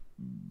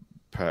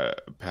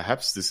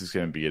perhaps this is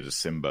going to be a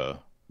December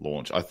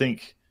launch. I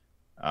think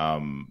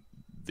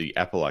the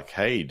Apple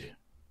Arcade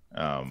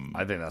I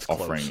think that's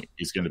offering close.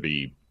 is going to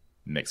be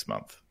next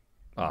month.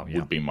 Yeah.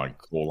 Would be my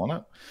call on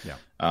it. Yeah.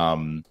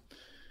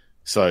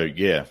 So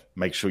yeah,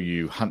 make sure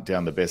you hunt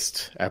down the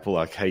best Apple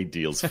Arcade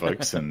deals,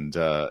 folks, and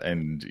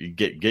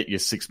get your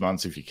 6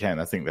 months if you can.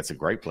 I think that's a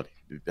great play.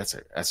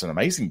 That's an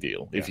amazing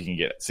deal if you can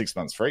get 6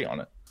 months free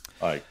on it.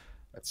 Like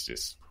that's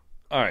just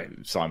all right.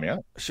 Sign me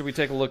up. Should we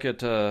take a look at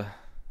the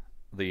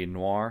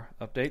Noir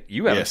update?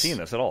 You haven't seen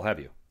this at all, have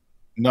you?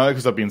 No,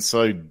 because I've been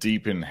so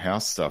deep in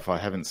house stuff. I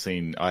haven't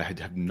seen. I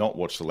have not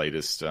watched the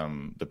latest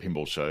the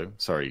pinball show.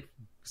 Sorry,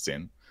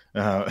 Zen.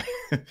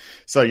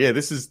 So yeah,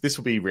 this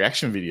will be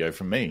reaction video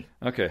from me.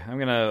 Okay, I'm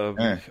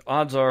gonna.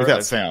 Odds are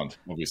without sound,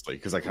 obviously,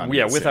 because I can't.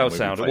 Yeah, without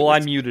sound. Well, I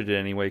muted it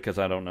anyway because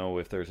I don't know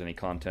if there's any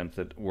content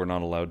that we're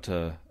not allowed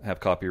to have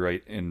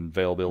copyright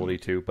availability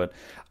to. But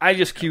I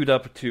just queued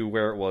up to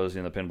where it was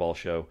in the pinball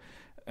show,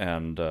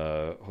 and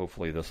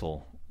hopefully this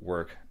will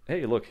work.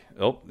 Hey, look!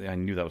 Oh, I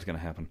knew that was going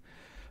to happen.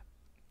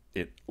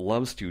 It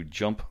loves to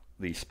jump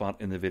the spot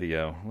in the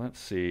video. Let's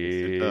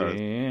see.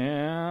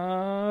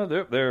 Yeah,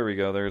 there we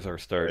go. There's our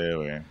start. There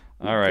we go.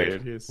 All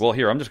right. Well,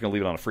 here, I'm just going to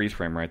leave it on a freeze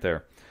frame right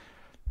there.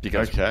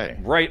 Because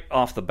right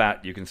off the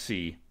bat, you can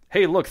see,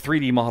 hey, look,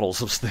 3D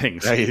models of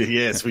things. Hey,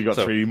 yes, we got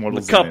 3D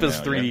models. The cup is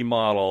 3D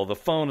model. The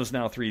phone is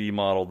now 3D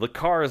model. The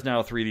car is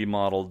now 3D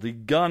model. The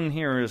gun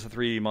here is a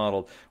 3D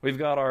model. We've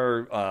got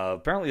our,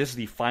 apparently this is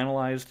the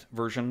finalized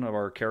version of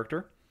our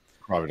character.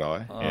 Private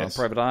Eye, yes.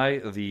 Private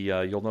Eye.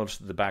 You'll notice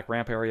the back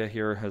ramp area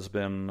here has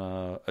been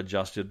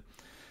adjusted.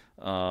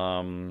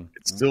 It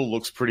still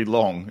looks pretty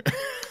long.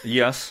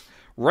 Yes.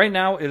 Right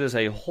now, it is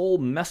a whole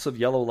mess of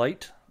yellow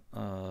light,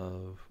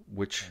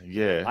 which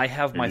I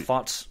have my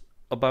thoughts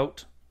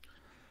about.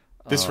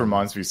 This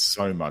reminds me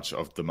so much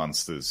of the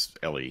Munsters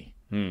Ellie.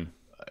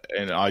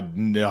 And I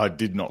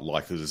did not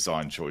like the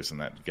design choice in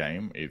that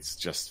game. It's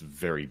just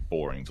very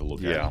boring to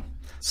look at.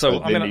 So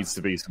there needs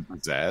to be some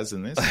pizzazz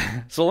in this.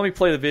 So let me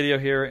play the video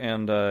here,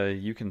 and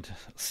you can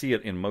see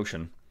it in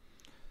motion.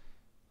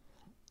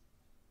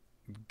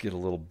 Get a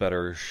little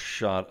better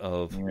shot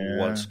of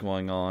what's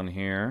going on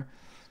here.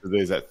 So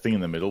there's that thing in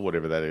the middle,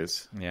 whatever that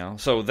is. Yeah.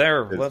 So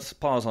let's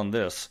pause on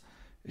this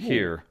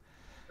here.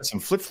 There's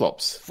some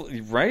flip-flops.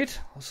 Right?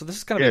 So this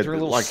is going to be a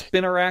little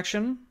spinner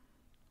action.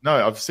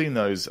 No, I've seen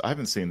those. I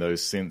haven't seen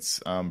those since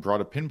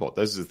Brighter Pinbot.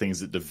 Those are the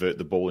things that divert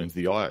the ball into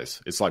the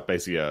eyes. It's like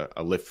basically a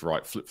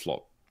left-right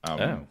flip-flop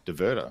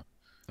diverter.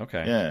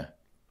 Okay. Yeah,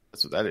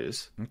 that's what that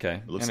is. Okay.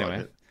 It looks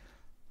like it.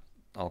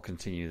 I'll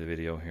continue the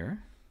video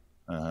here.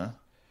 Uh-huh.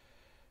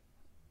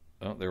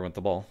 Oh, there went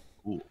the ball.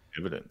 Ooh,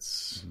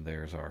 evidence.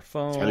 There's our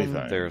phone.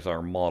 Telephone. There's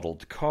our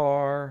modeled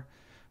car.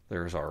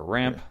 There's our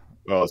ramp.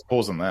 Yeah. Well, let's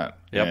pause on that.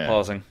 Yep,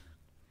 pausing.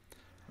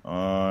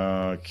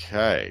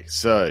 Okay,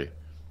 so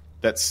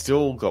that's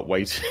still got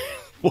way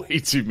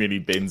too many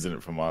bends in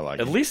it for my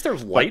liking. At least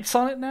there's lights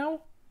on it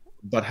now.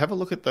 But have a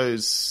look at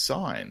those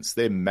signs.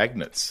 They're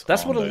magnets.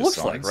 That's what it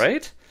looks like,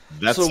 right?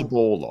 That's a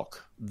ball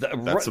lock.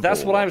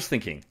 That's what I was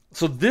thinking.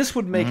 So this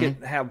would make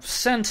it have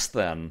sense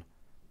then.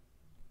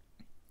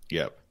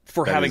 Yep.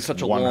 For having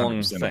such a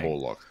long thing.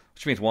 Ball lock.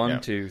 Which means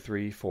 1, 2,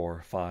 3,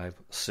 4, 5,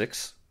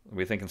 6. Are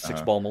we thinking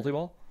 6-ball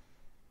multi-ball?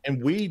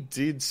 And we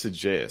did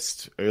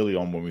suggest early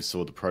on when we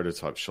saw the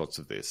prototype shots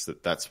of this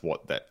that's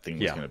what that thing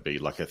was going to be,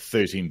 like a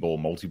 13-ball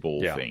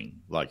multi-ball thing.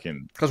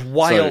 Because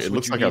why else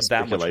would you need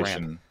that much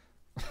ramp?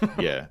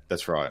 Yeah,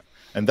 that's right.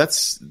 And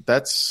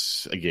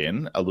that's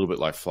again a little bit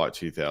like Flight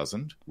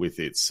 2000 with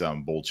its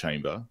ball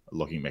chamber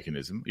locking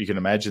mechanism. You can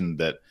imagine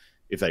that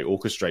if they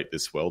orchestrate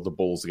this well, the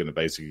balls are going to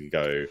basically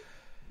go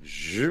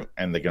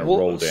and they're going to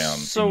roll down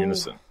in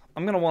unison.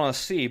 I'm going to want to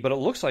see, but it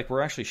looks like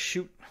we're actually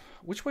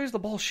Which way is the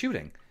ball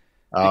shooting?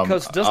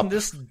 Because doesn't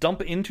this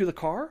dump into the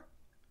car?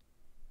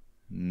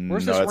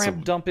 Where's this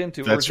ramp dump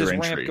into? Or does this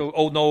ramp go?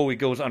 Oh no, it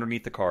goes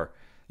underneath the car.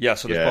 Yeah,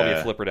 so there's probably a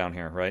Yeah. flipper down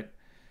here, right?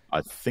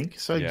 I think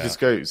so. Yeah. Just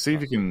go see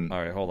if you can. All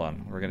right, hold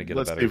on. We're gonna get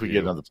Let's a better see if we view.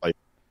 get another play.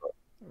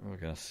 We're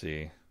gonna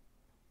see.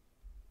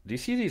 Do you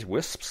see these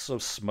wisps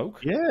of smoke?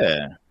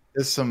 Yeah,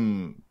 there's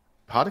some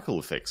particle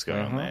effects going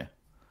on there.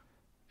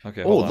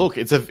 Okay. Oh, Hold on. look,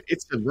 it's a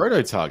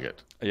roto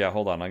target. Yeah,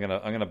 hold on. I'm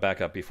gonna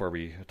back up before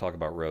we talk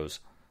about Rose.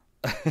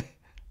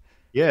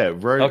 Yeah,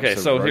 Okay,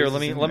 so here Rose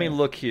let is me in let me there.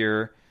 look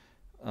here.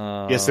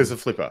 Yes, there's a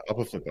flipper,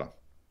 upper flipper.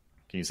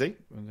 Can you see?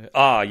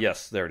 Ah,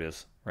 yes, there it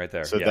is, right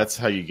there. So yeah. that's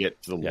how you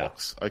get to the Yeah.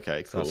 locks.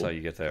 Okay, So cool. that's how you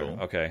get there. Cool.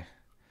 Okay.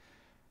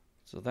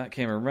 So that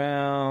came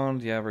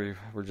around. Yeah,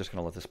 we're just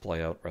gonna let this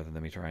play out rather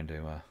than me trying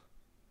to.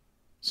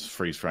 Just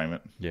freeze frame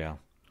it. Yeah.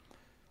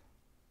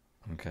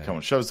 Okay. Come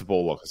on, show us the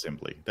ball lock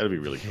assembly. That'd be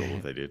really cool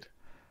if they did.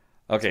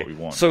 Okay. what we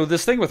want. So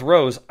this thing with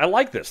Rose, I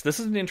like this. This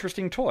is an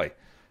interesting toy,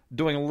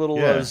 doing a little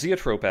Yeah.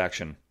 Zeotrope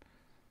action.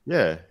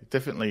 Yeah,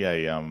 definitely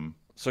a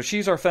So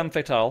she's our femme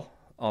fatale.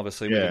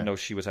 Obviously, we Yeah. didn't know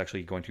she was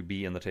actually going to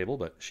be in the table,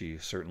 but she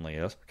certainly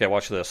is. Okay,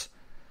 watch this.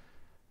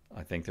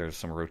 I think there's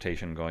some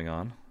rotation going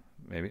on.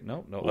 Maybe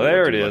no. Oh,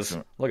 There it do you like is.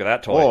 some- Look at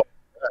that toy. Oh,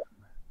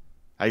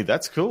 hey,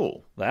 that's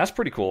cool. That's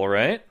pretty cool,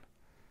 right?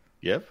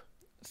 Yep.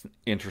 It's an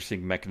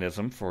interesting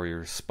mechanism for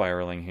your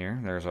spiraling here.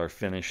 There's our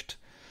finished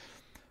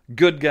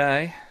good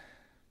guy.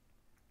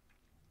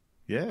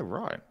 Yeah,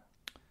 right.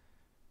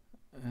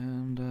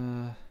 And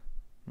I'm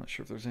not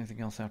sure if there's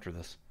anything else after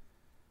this.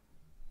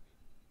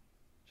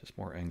 Just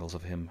more angles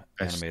of him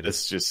animated.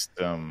 That's just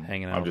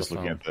Hanging out I'm of just the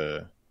looking phone. at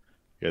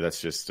the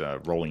that's just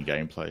rolling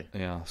gameplay.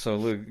 Yeah, so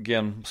look,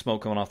 again,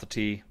 smoke coming off the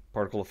tee,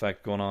 particle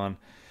effect going on.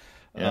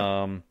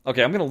 Yeah.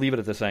 Okay, I'm going to leave it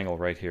at this angle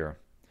right here.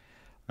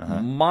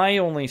 My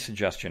only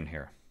suggestion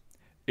here,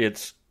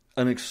 it's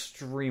an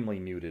extremely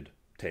muted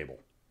table.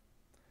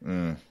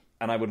 And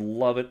I would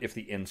love it if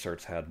the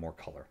inserts had more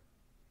color.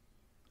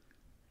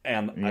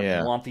 And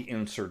Yeah. I want the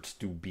inserts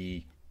to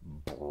be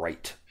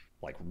bright,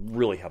 like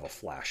really have a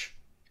flash.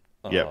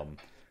 Yep.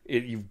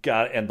 You've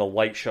got, and the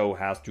light show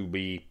has to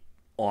be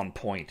on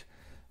point.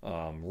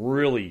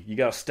 Really, you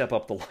got to step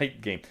up the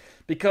light game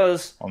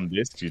because On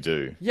this, you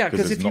do. Yeah, 'cause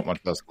there's if not you-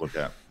 much else to look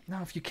at.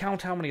 now if you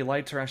count how many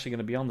lights are actually going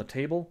to be on the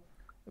table,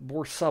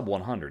 we're sub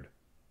 100.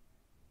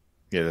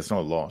 Yeah, that's not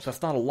a lot.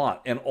 That's not a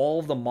lot, and all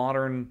of the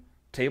modern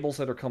tables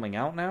that are coming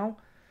out now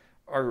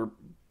are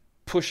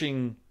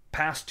pushing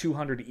past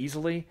 200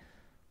 easily,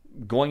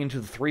 going into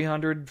the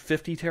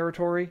 350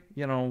 territory.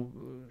 You know,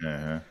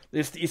 Uh-huh.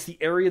 it's the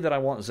area that I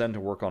want Zen to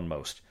work on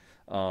most.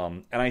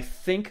 And I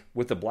think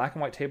with the black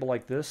and white table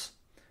like this,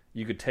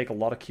 you could take a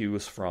lot of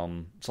cues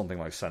from something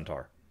like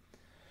Centaur.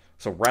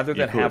 So rather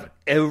than could. have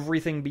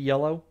everything be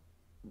yellow,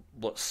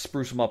 let's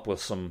spruce them up with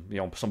some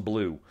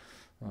blue.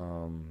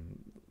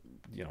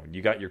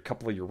 You got your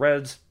couple of your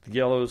reds, the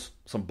yellows,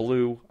 some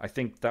blue. I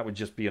think that would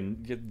just be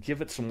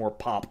give it some more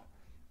pop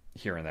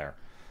here and there.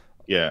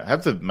 Yeah,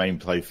 have the main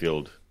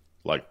playfield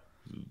like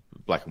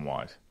black and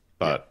white,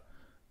 but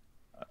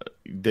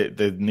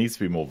there needs to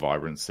be more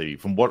vibrancy.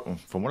 From what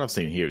I've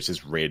seen here, it's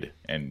just red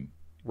and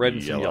Some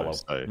yellow.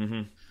 So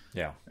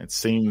Yeah. it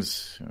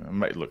seems.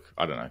 Look,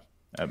 I don't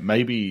know.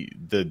 Maybe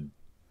the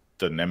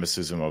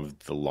nemesis of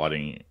the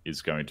lighting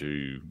is going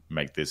to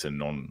make this a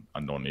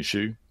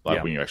non-issue. Like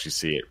Yeah. when you actually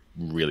see it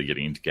really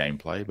getting into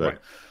gameplay. But Right.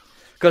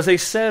 Because they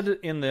said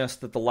in this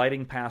that the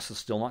lighting pass is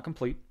still not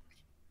complete.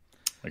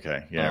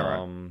 okay, yeah,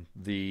 right.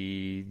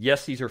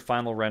 These are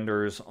final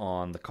renders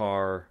on the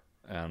car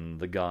and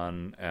the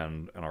gun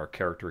and our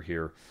character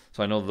here.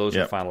 So I know those are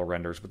Yep. final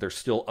renders, but there's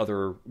still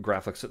other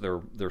graphics that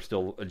they're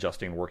still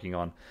adjusting and working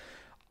on.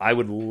 I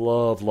would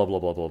love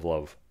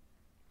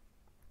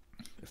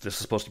if this is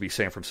supposed to be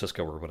San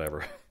Francisco or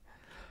whatever.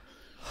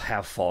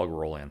 Have fog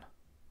roll in.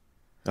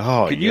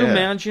 Oh, Can you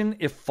imagine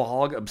if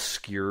fog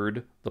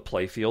obscured the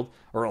playfield,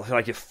 or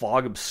like if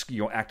fog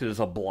acted as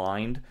a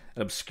blind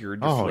and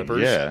obscured your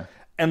flippers? Yeah.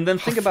 And then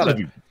think about it.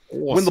 That'd be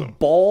When the awesome.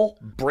 ball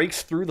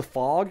breaks through the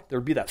fog,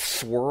 there'd be that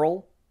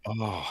swirl,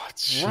 Oh,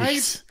 jeez.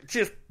 right?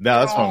 Just No,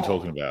 that's what I'm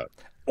talking about.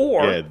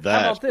 Or Yeah, how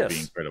that about would be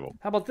this? incredible.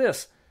 How about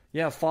this?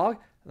 You have fog,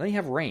 then you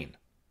have rain.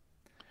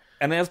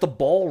 And as the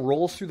ball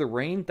rolls through the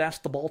rain, that's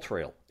the ball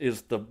trail.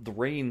 Is the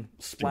rain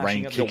splashing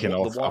rain up kicking the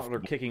off water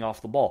kicking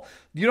off the ball.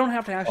 You don't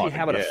have to actually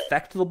have it yeah.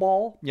 affect the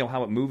ball,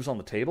 how it moves on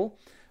the table.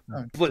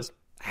 But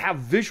have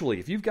visually,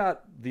 if you've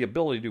got the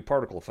ability to do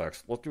particle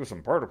effects, let's do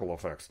some particle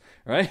effects,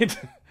 right?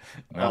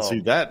 Now,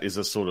 see, that is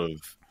a sort of...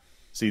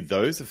 See,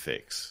 those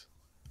effects,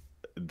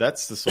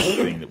 that's the sort of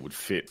thing that would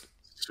fit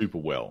super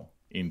well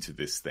into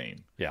this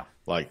theme. Yeah.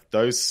 Like,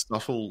 those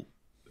subtle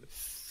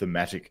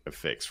thematic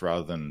effects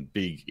rather than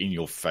big,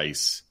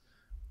 in-your-face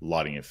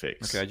lighting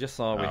effects. Okay, I just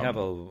saw we have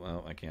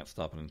I can't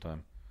stop it in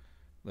time.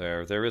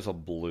 There is a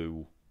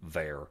blue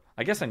there.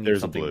 I guess I need There's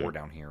a something blue. more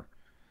down here.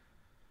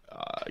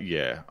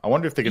 Yeah. I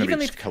wonder if they're going to Even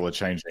be if- color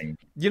changing.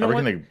 You know I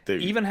reckon what? they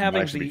Even might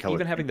having actually be the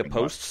colour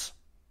posts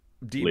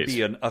lit.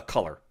 be a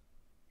color.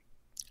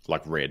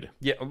 Like red.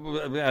 Yeah,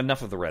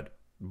 enough of the red.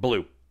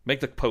 Blue. Make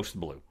the post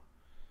blue.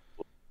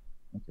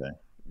 Okay.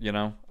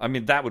 I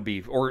mean, that would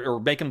be, or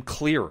make them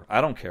clear.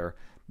 I don't care.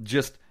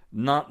 Just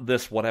not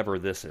this, whatever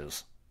this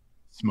is.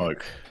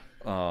 Smoke.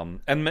 And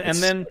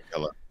then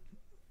Color.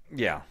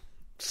 yeah.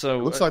 So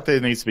It looks like there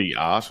needs to be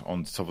art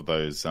on top of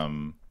those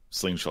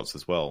slingshots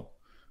as well.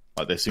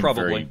 Like they seem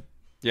probably, very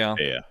yeah.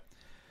 fair.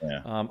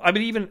 Yeah. I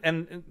mean, even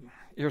and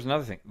here's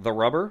another thing: the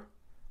rubber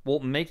will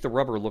make the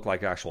rubber look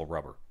like actual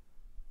rubber.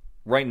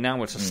 Right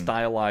now, it's a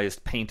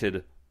stylized,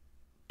 painted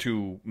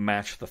to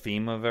match the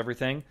theme of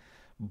everything.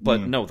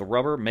 But no, the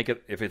rubber, make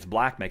it, if it's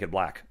black, make it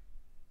black.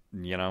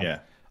 You know? Yeah.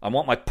 I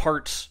want my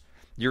parts,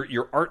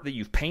 your art that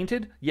you've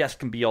painted, yes,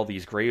 can be all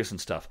these grays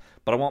and stuff,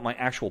 but I want my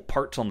actual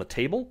parts on the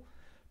table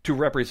to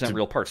represent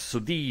real parts. So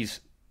these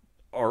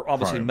are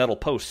obviously Chrome. metal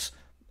posts,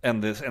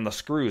 and the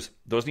screws,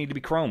 those need to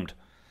be chromed.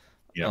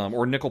 Yeah.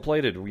 Or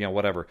nickel-plated,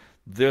 whatever.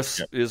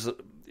 This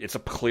it's a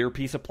clear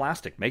piece of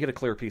plastic. Make it a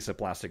clear piece of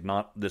plastic,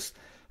 not this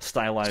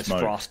stylized, Smoke.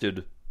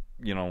 frosted,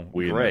 gray.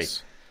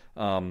 Weirdness.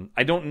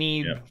 I don't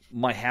need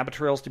my habit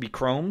trails to be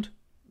chromed.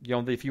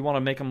 If you want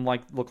to make them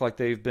look like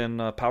they've been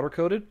powder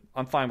coated,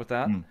 I'm fine with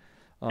that.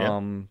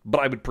 But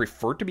I would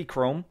prefer to be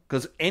chrome,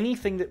 because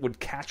anything that would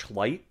catch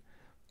light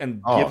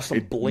and give some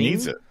bling,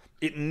 needs it.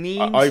 It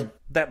needs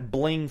that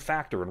bling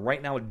factor, and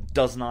right now it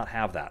does not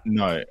have that.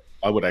 No,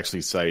 I would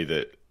actually say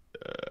that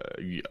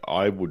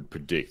I would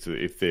predict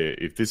that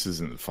if this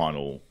isn't the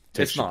final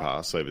texture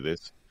pass over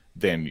this,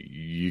 then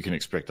you can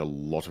expect a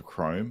lot of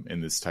chrome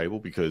in this table,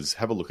 because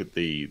have a look at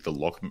the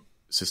lock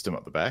system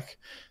up the back.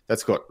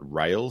 That's got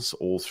rails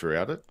all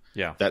throughout it.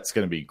 Yeah. That's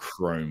going to be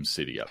Chrome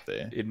City up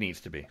there. It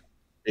needs to be.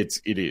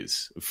 It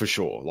is, for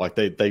sure. Like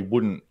they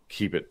wouldn't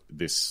keep it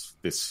this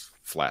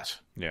flat.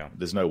 Yeah.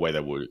 There's no way they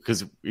would.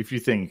 Because if you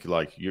think,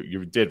 like,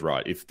 you're dead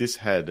right. If this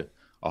had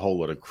a whole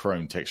lot of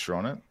chrome texture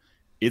on it,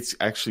 it's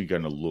actually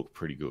going to look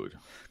pretty good.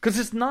 Because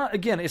it's not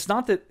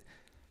that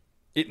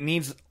it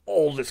needs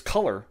all this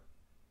color,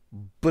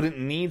 but it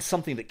needs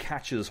something that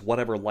catches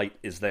whatever light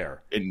is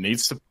there. It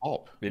needs to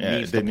pop.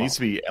 There needs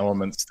to be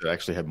elements that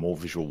actually have more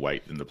visual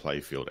weight than the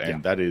playfield.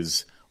 And that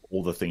is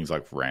all the things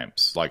like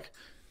ramps. Like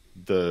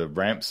the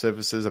ramp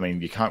surfaces, I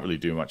mean, you can't really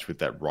do much with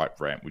that right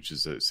ramp, which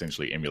is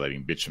essentially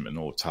emulating bitumen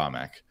or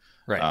tarmac.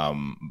 Right.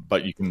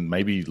 But you can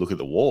maybe look at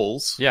the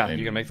walls. Yeah,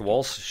 you can make the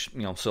walls,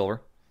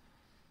 silver.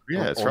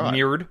 Yeah, that's or right.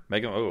 Mirrored.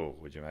 Make them. Oh,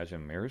 would you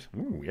imagine mirrors?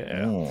 Ooh,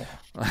 yeah.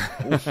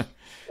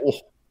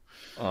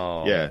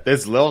 Yeah,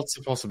 there's lots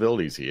of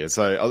possibilities here.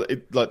 So,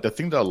 like the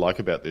thing that I like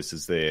about this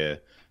is they're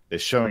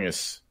showing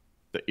us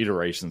the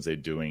iterations they're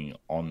doing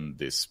on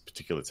this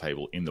particular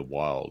table in the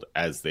wild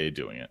as they're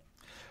doing it.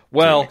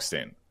 Well, to an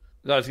extent.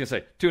 I was going to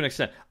say, to an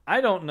extent. I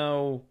don't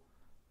know.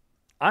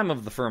 I'm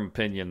of the firm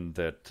opinion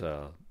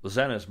that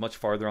Zen is much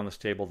farther on this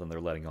table than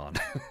they're letting on.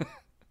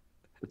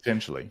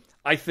 Potentially.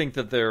 I think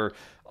that they're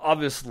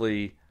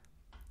obviously,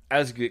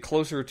 as you get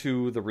closer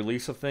to the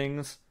release of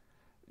things,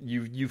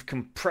 you've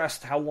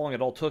compressed how long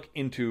it all took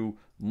into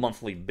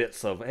monthly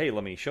bits of, hey,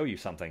 let me show you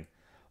something.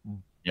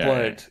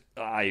 But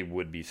I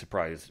wouldn't be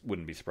surprised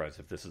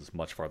if this is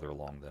much farther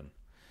along than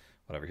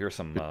whatever. Here's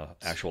some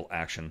actual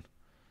action.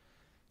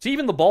 See,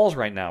 even the balls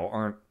right now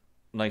aren't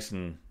nice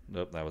and...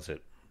 Oh, that was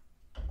it.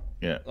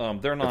 Yeah,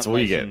 they're not. That's all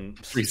nice you get. And,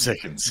 3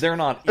 seconds. They're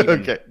not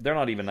even. Okay. They're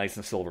not even nice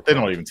and silver. They're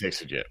not even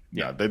textured yet.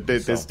 Yeah, no,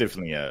 there's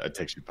definitely a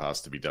textured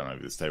pass to be done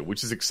over this table,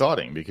 which is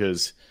exciting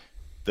because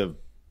the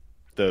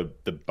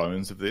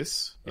bones of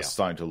this are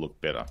starting to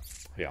look better.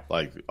 Yeah,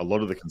 like a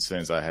lot of the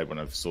concerns I had when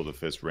I saw the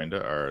first render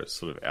are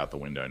sort of out the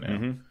window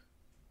now,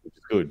 which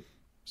is good.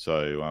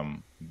 So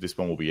this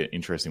one will be an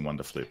interesting one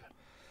to flip.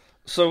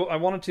 So I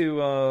wanted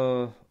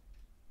to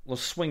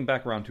let's swing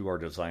back around to our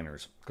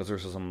designers, because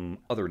there's some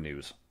other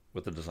news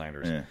with the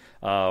designers.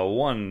 Yeah.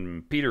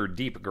 One, Peter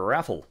Deep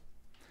Garaffel.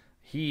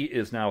 He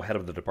is now head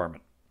of the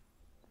department.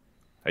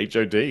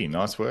 HOD,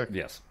 nice work.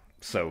 Yes.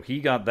 So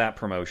he got that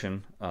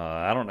promotion.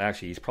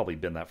 He's probably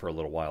been that for a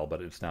little while,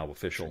 but it's now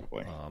official.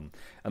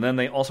 And then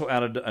they also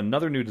added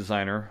another new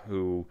designer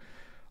who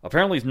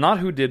apparently is not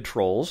who did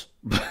Trolls,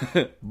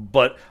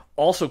 but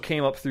also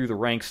came up through the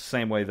ranks the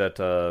same way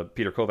that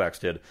Peter Kovacs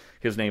did.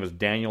 His name is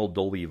Daniel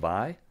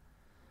Dolby-Vigh,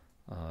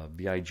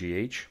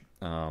 Vigh.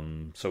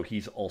 So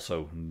he's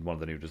also one of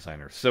the new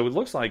designers. So it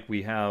looks like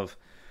we have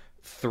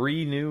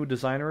 3 new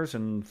designers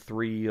and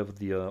 3 of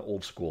the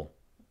old school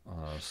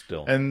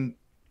still. And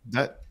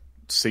that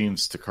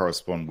seems to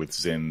correspond with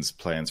Zen's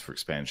plans for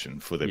expansion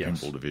for their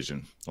pinball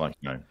division. Like,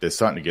 they're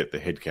starting to get the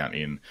headcount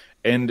in.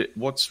 And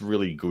what's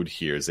really good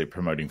here is they're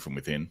promoting from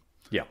within.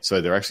 Yeah. So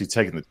they're actually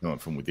taking the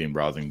talent from within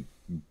rather than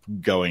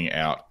going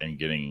out and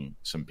getting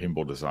some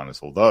pinball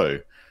designers. Although,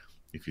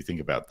 if you think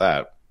about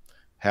that,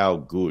 how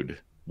good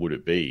would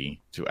it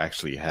be to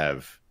actually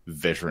have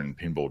veteran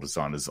pinball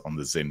designers on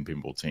the Zen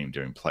pinball team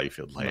doing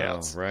playfield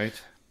layouts? Oh,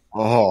 right.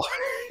 Oh,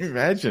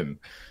 imagine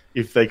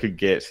if they could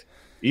get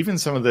even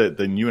some of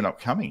the new and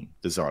upcoming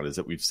designers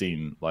that we've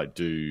seen like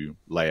do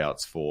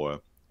layouts for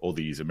all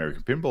these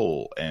American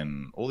Pinball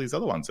and all these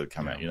other ones that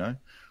come out,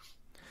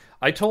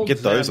 I told get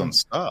Zen, those on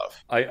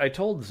stuff. I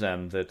told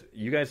Zen that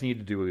you guys need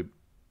to do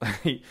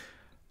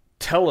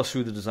tell us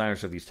who the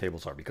designers of these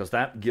tables are, because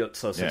that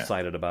gets us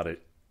excited about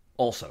it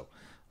also.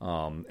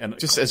 And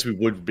just as we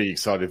would be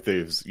excited if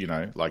there's,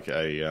 like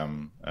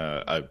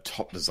a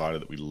top designer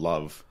that we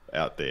love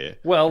out there.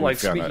 Well, and we like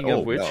found speaking out,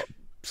 of which, wow,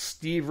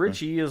 Steve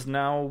Ritchie is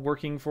now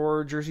working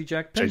for Jersey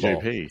Jack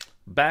Pinball. JJP.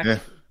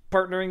 Back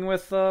partnering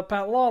with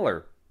Pat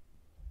Lawler.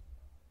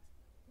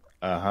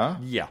 Uh-huh.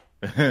 Yeah.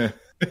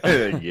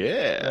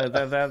 Yeah.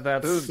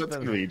 That's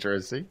going to be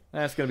interesting.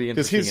 That's going to be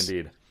interesting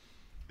indeed.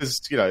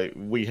 Because,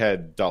 we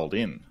had Dialed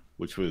In,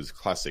 which was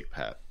classic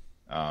Pat.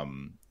 I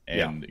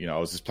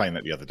was just playing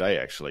that the other day,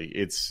 actually.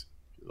 It's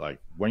like,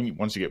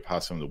 once you get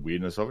past some of the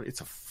weirdness of it,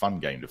 it's a fun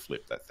game to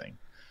flip that thing.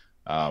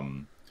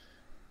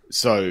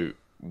 So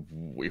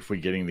if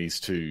we're getting these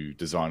two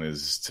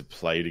designers to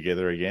play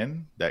together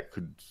again, that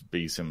could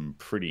be some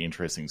pretty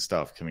interesting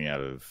stuff coming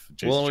out of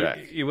Jersey Jack.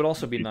 It would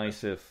also be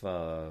nice if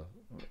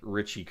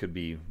Richie could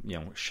be,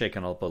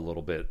 shaken up a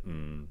little bit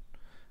and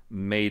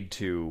made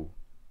to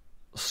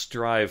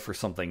strive for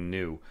something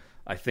new.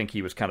 I think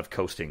he was kind of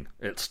coasting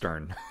at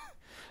Stern.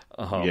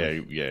 Yeah,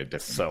 definitely.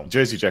 So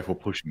Jersey Jack will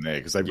push him there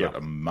because they've got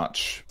a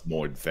much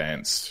more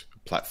advanced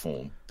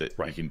platform that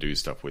you can do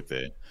stuff with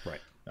there. Right.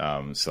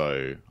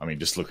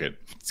 Just look at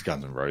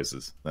Guns N'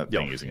 Roses. That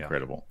thing is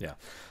incredible. Yeah.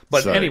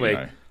 But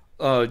anyway,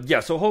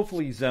 so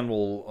hopefully Zen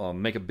will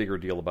make a bigger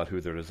deal about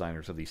who their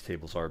designers of these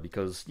tables are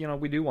because,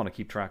 we do want to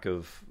keep track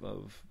of,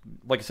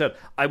 like I said,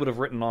 I would have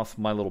written off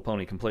My Little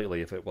Pony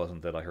completely if it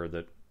wasn't that I heard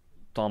that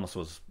Thomas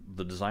was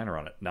the designer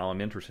on it. Now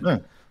I'm interested. Yeah.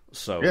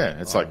 So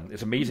it's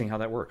it's amazing how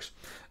that works.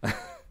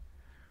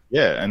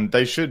 Yeah, and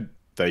they should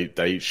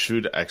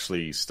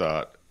actually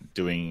start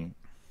doing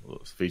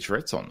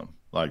featurettes on them.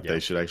 Like they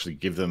should actually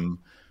give them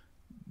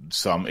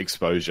some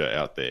exposure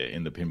out there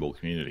in the pinball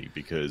community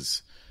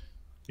because,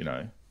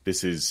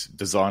 this is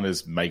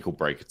designers make or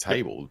break a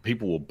table.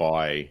 People will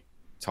buy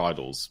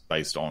titles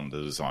based on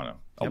the designer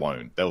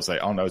alone. They'll say,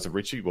 "Oh no, it's a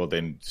Richie." Well,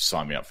 then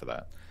sign me up for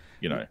that.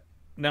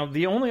 Now,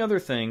 the only other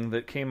thing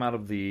that came out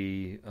of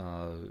the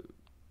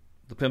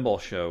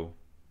pinball show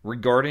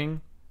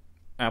regarding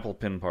Apple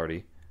Pin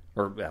Party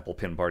Zen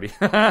Pinball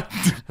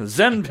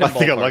I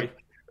think Party. I like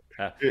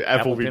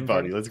Apple Pin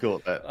Party. Let's call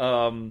it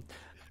that.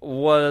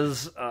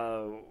 Was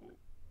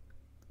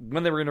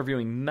when they were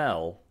interviewing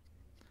Mel,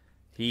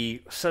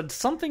 he said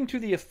something to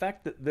the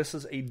effect that this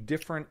is a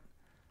different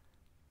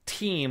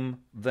team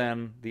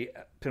than the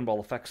Pinball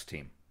Effects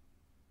team.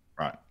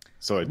 Right.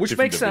 So which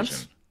makes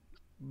sense.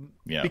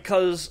 Yeah.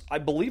 Because I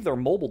believe their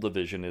mobile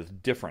division is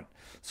different.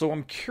 So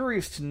I'm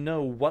curious to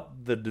know what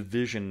the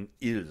division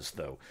is,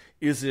 though.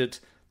 Is it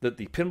that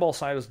the pinball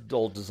side is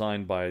all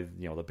designed by,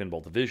 the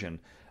pinball division,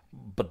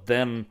 but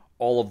then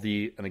all of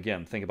the, and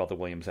again, think about the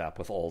Williams app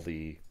with all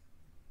the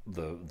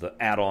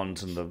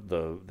add-ons and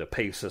the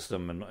pay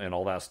system and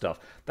all that stuff.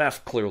 That's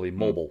clearly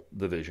mobile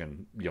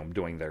division,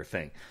 doing their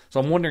thing. So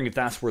I'm wondering if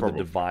that's where the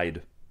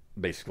divide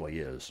basically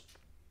is.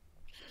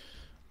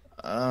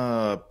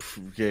 Yeah,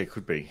 it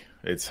could be.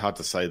 It's hard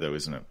to say, though,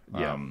 isn't it?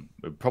 Yeah.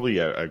 Probably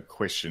a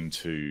question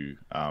to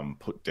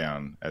put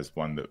down as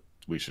one that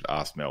we should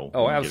ask Mel.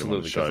 Oh,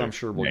 absolutely, because I'm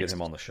sure we'll get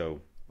him on the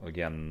show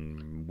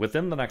again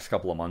within the next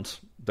couple of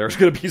months. There's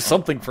going to be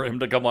something for him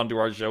to come onto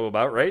our show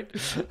about, right?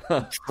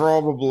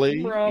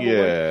 Probably.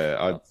 Yeah,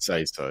 I'd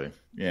say so.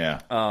 Yeah.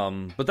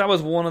 But that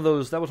was one of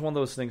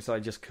those things I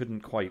just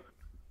couldn't quite.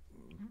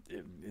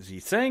 Is he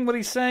saying what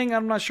he's saying?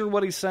 I'm not sure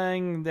what he's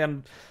saying.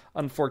 And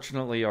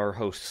unfortunately, our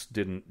hosts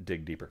didn't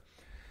dig deeper.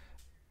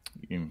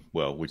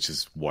 Well, which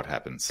is what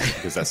happens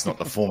because that's not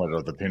the format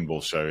of the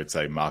pinball show. It's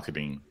a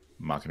marketing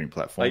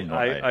platform.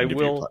 I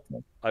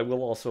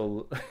will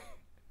also.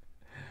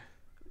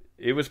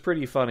 It was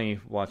pretty funny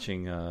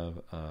watching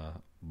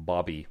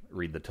Bobby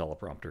read the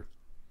teleprompter.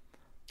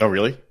 Oh,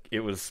 really?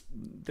 There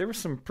was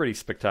some pretty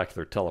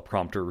spectacular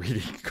teleprompter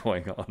reading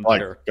going on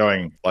there.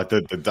 Going like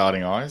the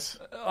darting eyes?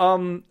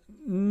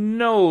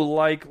 No,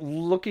 like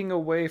looking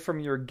away from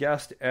your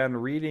guest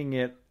and reading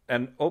it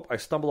and I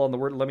stumbled on the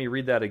word, let me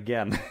read that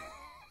again.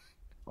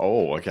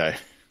 Oh, okay.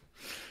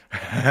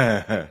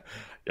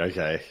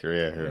 Okay.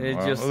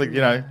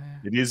 Yeah.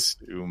 It is,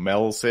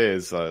 Mel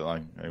says,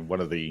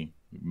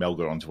 Mel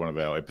got onto one of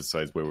our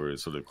episodes where we were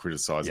sort of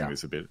criticizing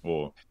this a bit,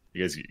 or he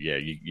goes,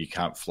 you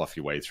can't fluff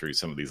your way through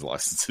some of these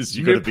licenses.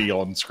 You've got to be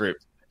on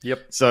script.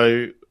 Yep.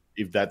 So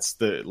if that's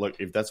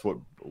what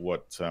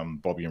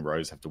Bobby and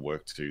Rose have to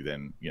work to,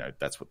 then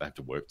that's what they have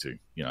to work to.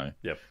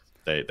 Yep.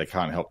 They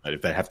can't help that.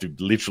 If they have to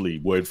literally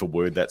word for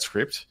word that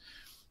script,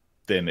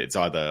 then it's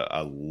either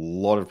a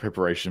lot of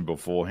preparation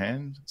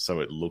beforehand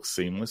so it looks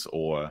seamless,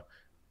 or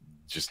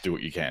just do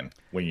what you can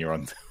when you're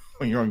on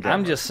camera.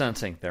 I'm just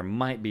sensing there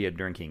might be a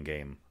drinking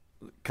game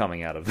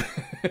coming out of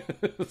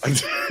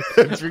this.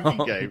 A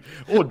drinking game.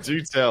 Or do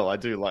tell.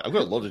 I've got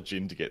a lot of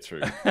gin to get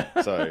through.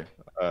 So,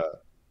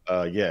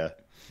 yeah.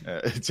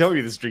 Tell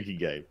me this drinking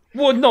game.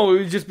 Well, no, it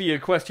would just be a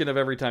question of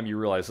every time you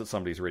realize that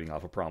somebody's reading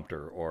off a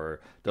prompter or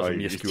doesn't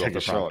miscue off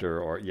the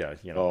prompter, or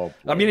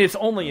I mean, it's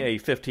only a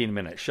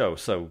 15-minute show,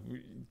 so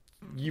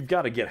you've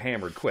got to get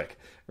hammered quick,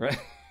 right?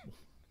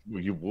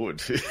 Well, you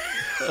would. Keep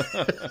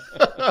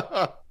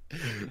up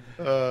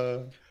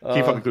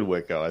the good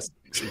work, guys.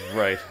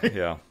 Right,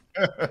 yeah.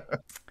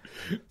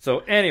 So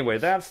anyway,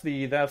 that's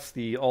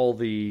all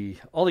the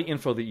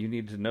info that you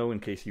need to know in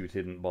case you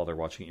didn't bother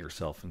watching it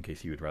yourself, in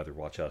case you would rather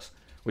watch us,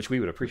 which we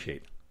would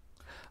appreciate.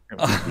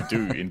 We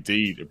do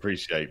indeed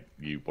appreciate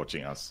you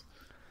watching us.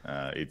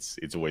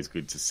 It's always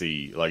good to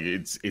see. Like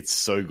it's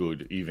so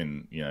good,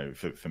 even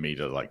for me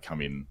to like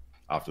come in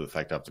after the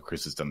fact, after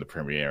Chris has done the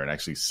premiere, and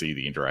actually see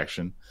the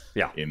interaction.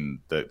 In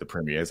the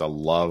premieres. I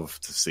love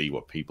to see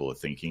what people are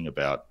thinking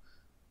about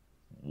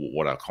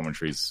what our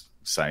commentary's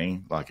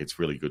saying. Like it's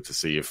really good to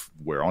see if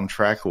we're on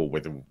track or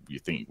whether you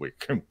think we're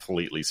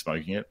completely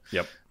smoking it.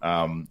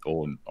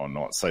 Or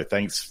not. So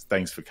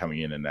thanks for coming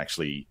in and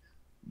actually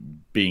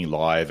being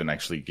live and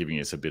actually giving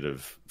us a bit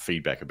of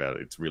feedback about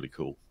it. It's really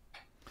cool.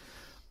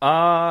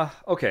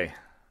 Okay.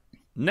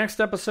 Next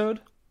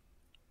episode,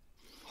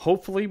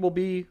 hopefully we'll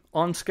be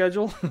on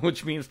schedule,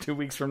 which means 2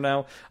 weeks from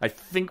now, I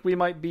think we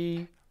might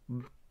be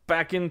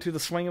back into the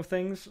swing of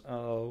things.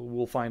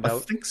 We'll find out. I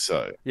think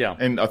so. Yeah.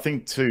 And I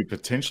think, too,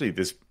 potentially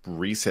this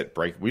reset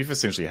break, we've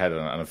essentially had an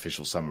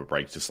unofficial summer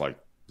break just like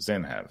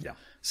Zen have. Yeah.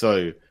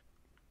 So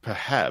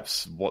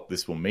perhaps what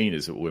this will mean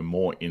is that we're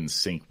more in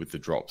sync with the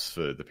drops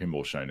for the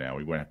pinball show now.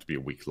 We won't have to be a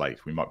week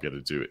late. We might be able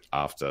to do it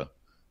after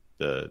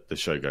the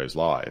show goes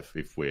live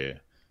if we're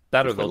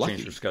That or they'll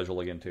change their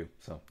schedule again, too.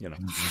 So, Yeah.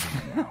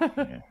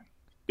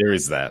 There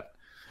is that.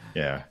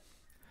 Yeah.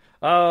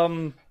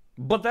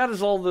 But that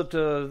is all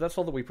that's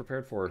all that we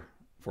prepared for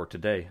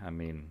today. I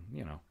mean,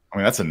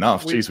 that's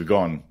enough. Jeez, we've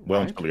gone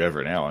probably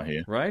over an hour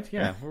here. Right?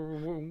 Yeah.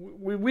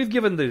 We've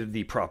given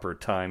the proper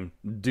time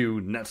due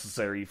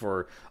necessary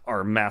for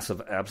our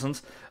massive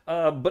absence.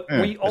 But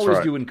we always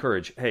do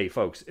encourage, hey,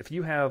 folks, if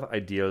you have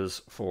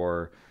ideas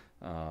for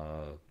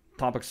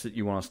topics that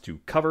you want us to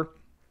cover,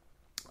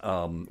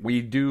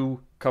 we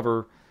do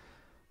cover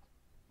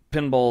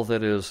pinball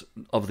that is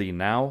of the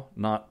now,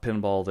 not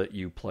pinball that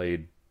you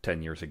played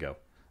 10 years ago.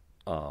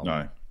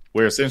 No,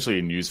 we're essentially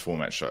a news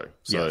format show.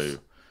 So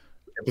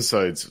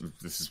episodes,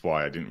 this is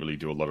why I didn't really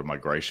do a lot of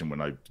migration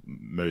when I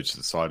merged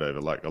the site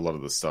over. Like a lot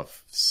of the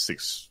stuff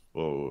 6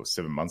 or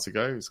 7 months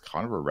ago is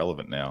kind of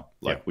irrelevant now.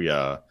 Like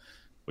we're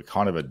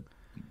kind of a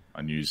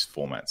news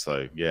format.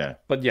 So yeah.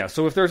 But yeah,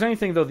 so if there's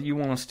anything though that you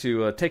want us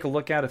to take a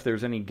look at, if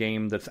there's any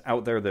game that's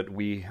out there that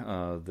we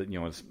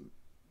it's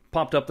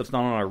popped up that's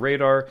not on our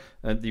radar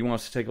that you want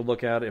us to take a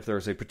look at, if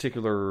there's a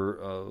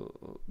particular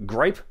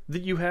gripe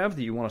that you have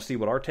that you want to see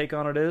what our take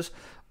on it is,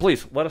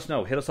 please let us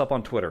know. Hit us up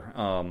on Twitter.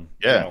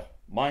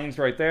 Mine's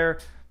right there.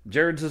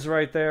 Jared's is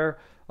right there.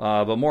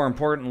 But more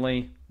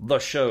importantly, the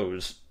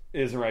show's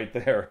is right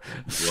there.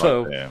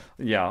 So,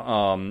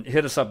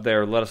 hit us up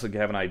there. Let us have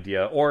an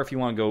idea. Or if you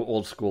want to go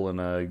old school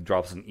and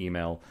drop us an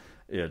email,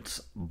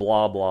 it's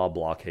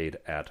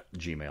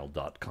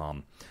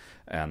blahblahblockade@gmail.com.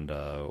 And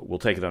we'll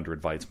take it under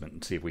advisement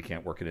and see if we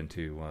can't work it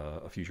into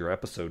a future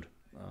episode.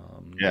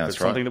 If it's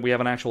something that we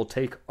have an actual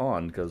take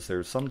on, because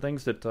there's some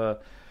things that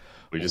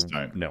we just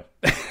don't. No.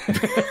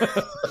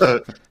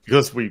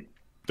 Because we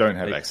don't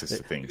have access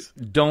to things.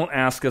 Don't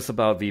ask us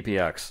about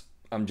VPX.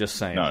 I'm just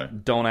saying. No.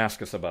 Don't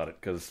ask us about it,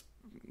 because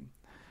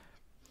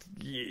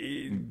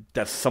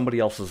that's somebody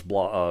else's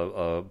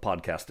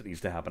podcast that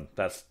needs to happen.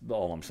 That's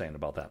all I'm saying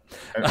about that.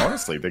 And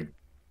honestly, there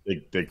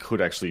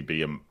could actually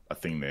be a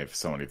thing there for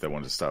someone if they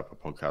wanted to start a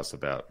podcast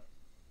about,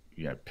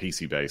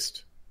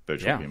 PC-based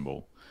virtual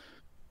pinball.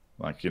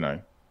 Like,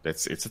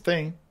 it's a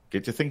thing.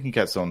 Get your thinking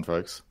caps on,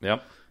 folks.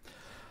 Yep.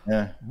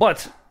 Yeah.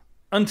 But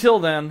until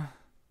then,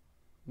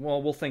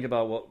 we'll think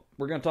about what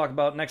we're going to talk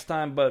about next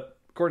time. But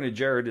according to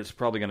Jared, it's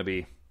probably going to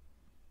be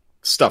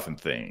stuff and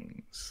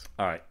things.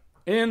 All right.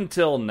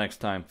 Until next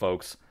time,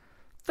 folks.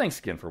 Thanks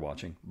again for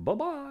watching.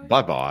 Bye-bye.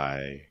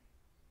 Bye-bye.